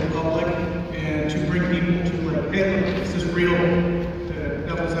things to the public and to bring people to like, hey, look, this is real, the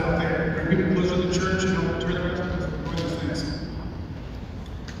devil's out there, bring people closer to the church and help turn the rest of us into those things.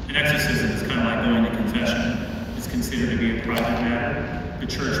 An exorcism is kind of like going to confession. It's considered to be a private matter. The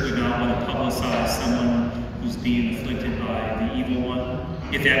church would not want to publicize someone who's being afflicted by the evil one.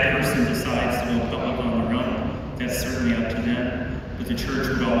 If that person decides to go public on their own, that's certainly up to them. But the church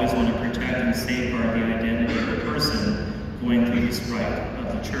would always want to protect and safeguard the identity of the person going through this rite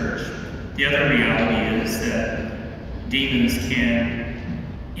of the church. The other reality is that demons can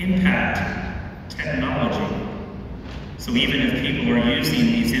impact technology. So even if people are using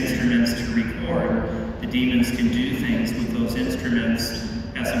these instruments to record, the demons can do things with those instruments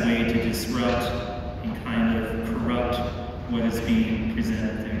as a way to disrupt and kind of corrupt what is being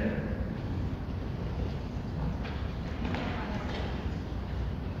presented there.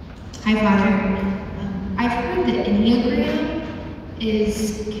 Hi, Father. I've heard that Enneagram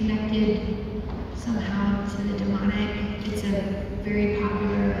is connected somehow to the demonic. It's a very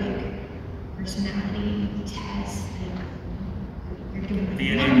popular, personality test that you're doing. The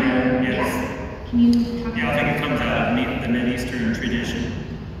Enneagram, yes. Yeah. Can you talk I think it comes out of the Mid-Eastern tradition.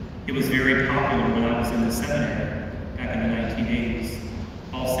 It was very popular when I was in the seminary back in the 1980s.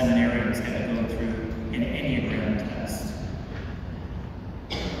 All seminarians had to go through an Enneagram test.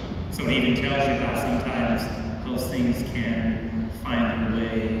 So it even tells you how sometimes those things can find their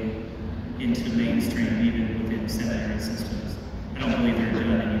way into mainstream, even within seminary systems. I don't believe they're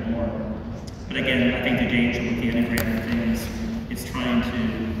done anymore. But again, I think the danger with the Enneagram thing is it's trying to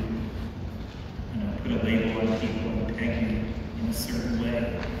put a label on people and peg you in a certain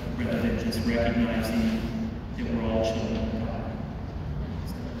way, rather than just recognizing that we're all children of God.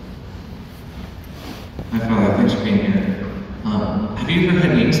 Hi, Father. Thanks for being here. Have you ever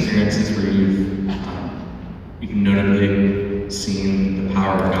had any experiences where you've notably seen the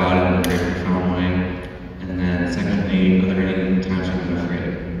power of God in a very profound way? And then secondly, are there any times you've been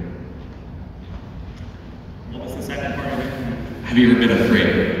afraid? What was the second part of it? Have you ever been afraid?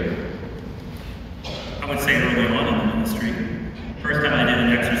 I would say early on in the ministry. First time I did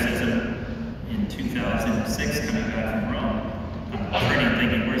an exorcism in 2006, coming back from Rome. I'm turning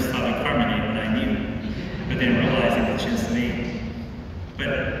thinking, where's Father Carmine when I knew? But then realizing it's just me. But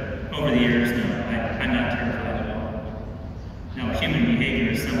over the years, no, I'm not terrified at all. Now, human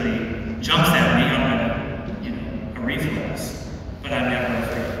behavior, if somebody jumps at me, I'm gonna, a reflex. But I'm never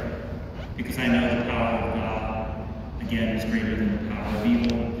afraid. Because I know the power of God, again, is greater than the power of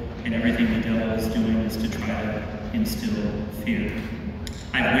evil. And everything the devil is doing is to try to instill fear.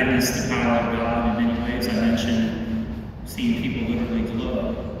 I've witnessed the power of God in many ways. I mentioned seeing people literally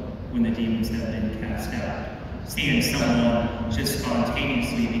glow when the demons have been cast out. Seeing someone just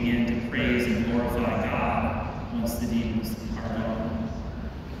spontaneously begin to praise and glorify God once the demons are gone.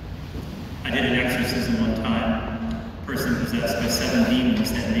 I did an exorcism one time. A person possessed by 7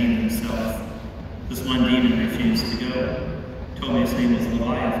 demons that named himself. This one demon refused to go. Told me his name was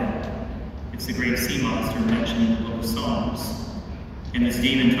Leviathan. It's the great sea monster mentioned in the book of Psalms. And this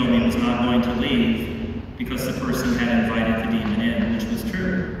demon told me he was not going to leave because the person had invited the demon in, which was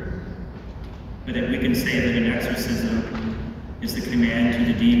true. But we can say that an exorcism is the command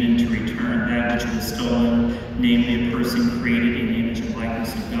to the demon to return that which was stolen, namely a person created in the image and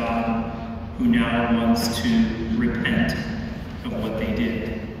likeness of God, who now wants to repent of what they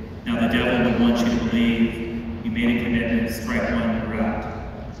did. Now the devil would want you to believe you made a commitment, strike one, you're out.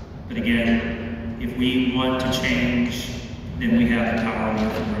 But again, if we want to change, then we have the power and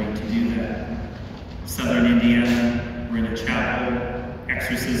authority to do that. Southern Indiana, we're in a chapel,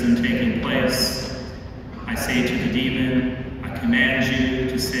 exorcism taking place. I say to the demon, I command you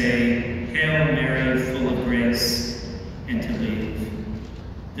to say, Hail Mary, full of grace, and to leave.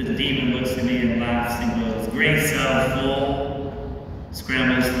 The demon looks at me and laughs and goes, Grace thou full,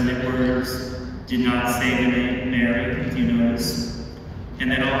 scrambles the lip words, did not say the name Mary, if you notice. And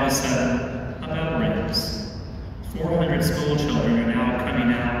then all of a sudden, a bell rings. 400 school children are now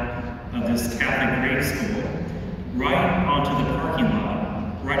coming out of this Catholic grade school, right onto the parking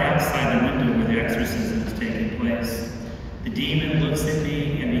lot, right outside the window where the exorcism is taking place. The demon looks at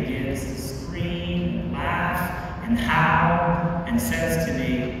me and begins to scream and laugh and howl and says to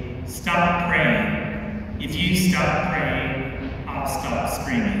me, Stop praying. If if you stop praying, I'll stop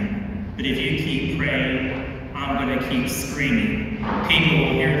screaming. But if you keep praying, I'm going to keep screaming. People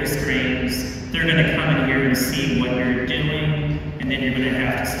will hear the screams. They're going to come in here and see what you're doing, and then you're going to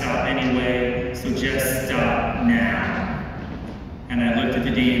have to stop anyway, so just stop now. And I looked at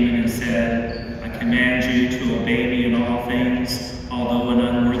the demon and said, I command you to obey me in all things, although an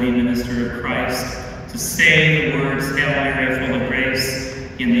unworthy minister of Christ, to say the words, Hail Mary, full of grace,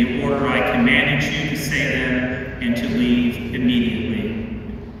 in the order I commanded you to say them, and to leave immediately.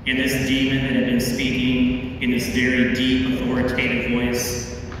 And this demon that had been speaking in this very deep, authoritative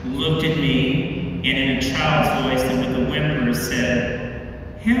voice looked at me, and in a child's voice and with a whimper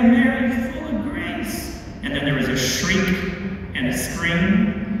said, Hail Mary, full of grace. And then there was a shriek and a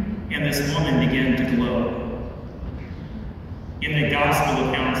scream, and this woman began to glow. In the gospel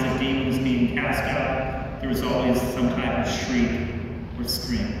accounts of demons being cast out, there was always some type of shriek or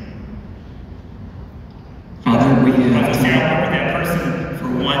scream. Father, we I have was down with that person for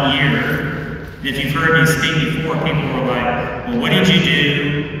 1 year. If you've heard me speak before, people were like, well, what did you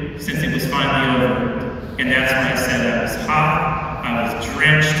do since it was finally over? And that's when I said I was hot, I was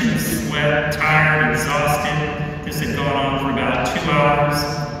drenched in sweat, tired, exhausted. This had gone on for about 2 hours.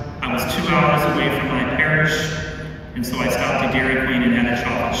 I was 2 hours away from my parish, and so I stopped at Dairy Queen and had a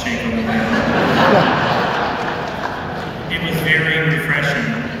chocolate shake on the way home. It was very refreshing.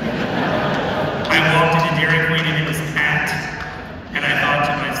 I walked into Dairy Queen and it was packed, and I thought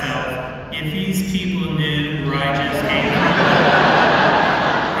to myself, if these people knew where I just came from,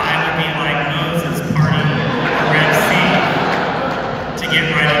 I would be like Moses parting the Red Sea to get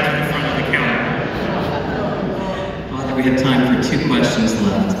right up to the front of the counter. Father, we have time for 2 questions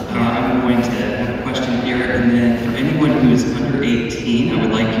left. I'm going to have a question here, and then for anyone who is under 18, I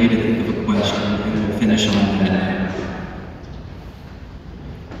would like you to think of a question, and we'll finish on that.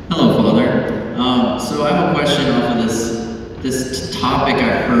 Hello, Father. So I have a question off of this topic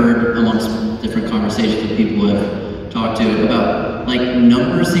I've heard amongst different conversations that people have talked to about, like,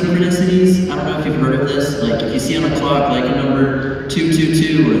 number synchronicities. I don't know if you've heard of this. Like, if you see on a clock, like a number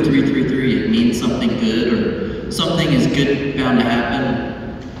 222 or 333, it means something good, or something is good bound to happen.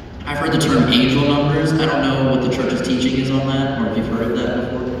 I've heard the term angel numbers. I don't know what the church's teaching is on that, or if you've heard of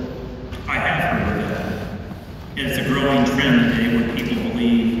that before. I have heard of that. And it's a growing trend today where people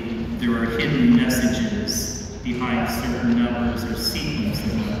believe there are hidden messages behind certain numbers or sequence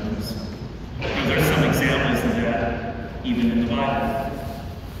of numbers. Now, there's some examples of that even in the Bible.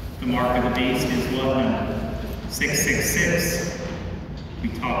 The mark of the beast is what number? 666. We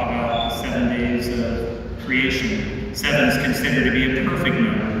talk about the 7 days of creation. 7 is considered to be a perfect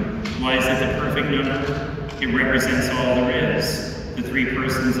number. Why is it the perfect number? It represents all there is. The 3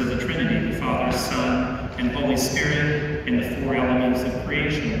 persons of the Trinity, the Father, Son, and Holy Spirit, and the 4 elements of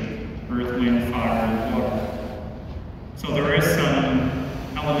creation, earth, wind, fire, and water. So there is some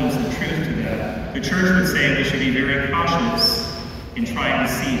elements of truth to that. The church would say we should be very cautious in trying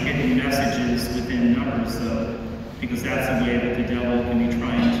to see hidden messages within numbers, though, because that's a way that the devil can be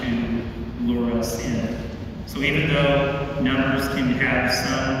trying to lure us in. So even though numbers can have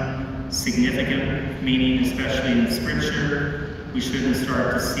some significant meaning, especially in Scripture, we shouldn't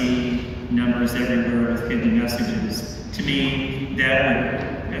start to see numbers everywhere with hidden messages. To me,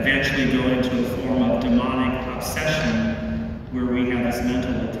 that would eventually go into a form of demonic obsession where we have this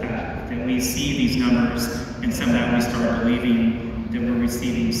mental attack, that we see these numbers and somehow we start believing that we're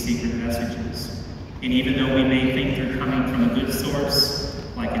receiving secret messages. And even though we may think they're coming from a good source,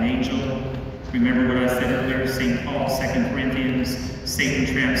 like an angel, remember what I said earlier, St. Paul, 2 Corinthians, Satan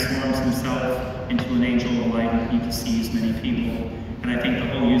transforms himself into an angel of light and he deceives many people. And I think the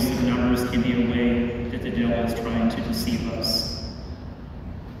whole use of numbers can be a way that the devil is trying to deceive us.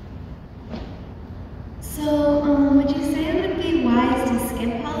 So, would you say it would be wise to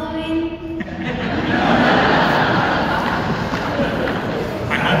skip Halloween?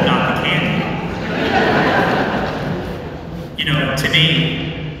 I hope not the candy. You know, to me,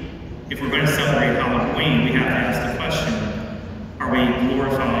 if we're going to celebrate Halloween, we have to ask the question, are we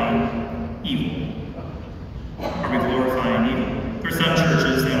glorifying evil? Are we glorifying evil? For some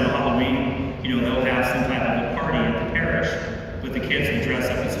churches that on Halloween, you know, they'll have some type of a party at the parish, but the kids will dress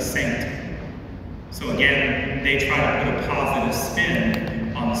up as a saint. So again, they try to put a positive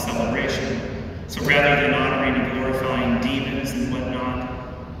spin on the celebration. So rather than honoring and glorifying demons and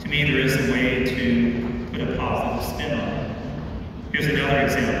whatnot, to me there is a way to put a positive spin on it. Here's another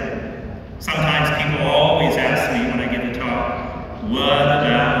example. Sometimes people always ask me when I give a talk, what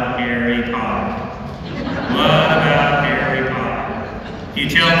about Harry Potter? What about Harry Potter? If you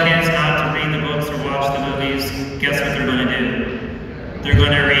tell kids not to read the books or watch the movies, guess what they're going to do? They're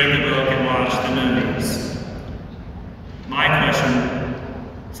going to read the book and watch the movies. my question,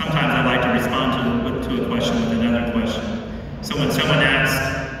 sometimes I like to respond to a question with another question. So when someone asks,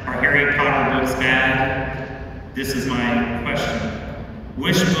 are Harry Potter books bad? This is my question.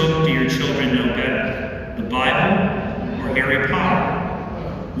 Which book do your children know better, the Bible or Harry Potter?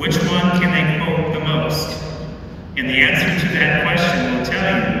 Which one can they quote the most? And the answer to that question will tell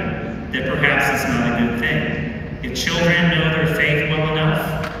you that perhaps it's not a good thing. If children know their faith well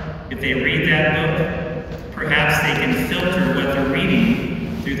enough, if they read that book, perhaps they can filter what they're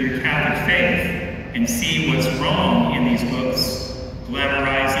reading through their Catholic faith and see what's wrong in these books,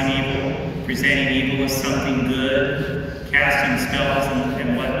 glamorizing evil, presenting evil as something good, casting spells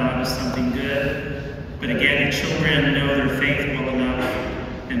and whatnot as something good. But again, if children know their faith well enough,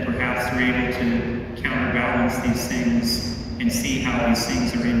 then perhaps they're able to counterbalance these things and see how these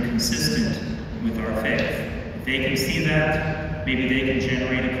things are inconsistent with our faith. If they can see that, maybe they can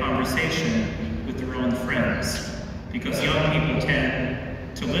generate a conversation with their own friends. Because young people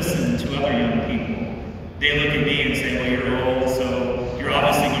tend to listen to other young people. They look at me and say, well, you're old, so you're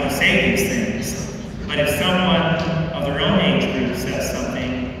obviously going to say these things. But if someone of their own age group says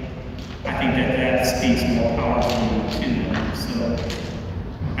something, I think that speaks more powerfully to them. So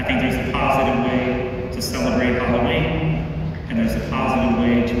I think there's a positive way to celebrate Halloween, and there's a positive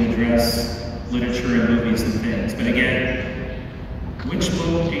way to address literature and movies and things. But again, which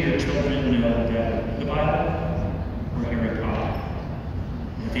book do your children know better, the Bible or Harry Potter?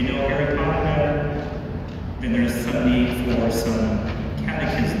 If they know Harry Potter better, then there's some need for some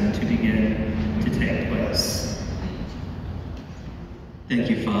catechism to begin to take place. Thank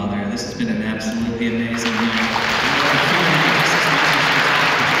you, Father. This has been an absolutely amazing night.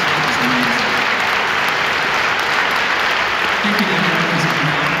 Thank you to everyone who's come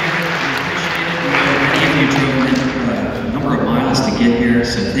out here. We appreciate it. We know many of you drove a number of miles to get here,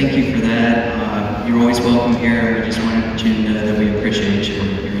 so thank you for that. You're always welcome here. We just wanted you to know that we appreciate your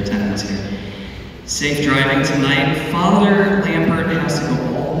attendance here. Safe driving tonight. Father Lampert has to go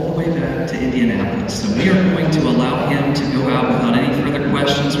all the way back to Indianapolis, so we are going to allow him to go out without any further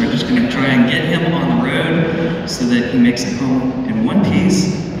questions. We're just going to try and get him on the road so that he makes it home in one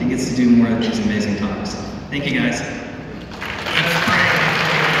piece and gets to do more of these amazing talks. Thank you, guys.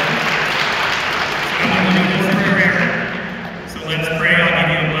 Let's pray. I'll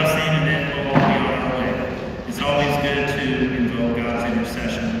give you a blessing and then we'll all be on our way. It's always good to invoke God's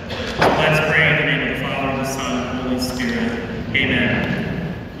intercession. So let's pray in the name of the Father, the Son, and the Holy Spirit.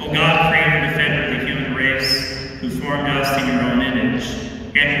 Amen. O God, creator and defender of the human race, who formed us in your own image,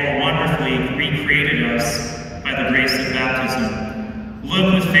 and more wonderfully recreated us by the grace of baptism,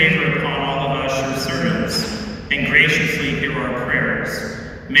 look with favor upon all of us, your servants, and graciously hear our prayers.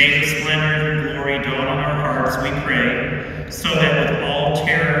 May the splendor of your glory dawn on our hearts, we pray, so that with all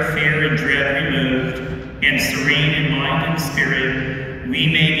terror, fear, and dread removed, and serene in mind and spirit, we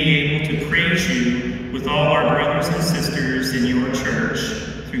may be able to praise you with all our brothers and sisters in your church,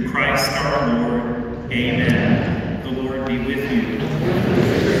 through Christ our Lord. Amen. The Lord be with you.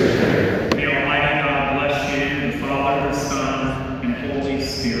 May Almighty God bless you, the Father, the Son, and Holy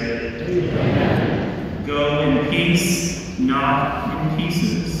Spirit. Amen. Go in peace, not in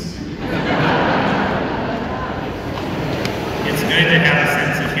pieces. It's good to have a sense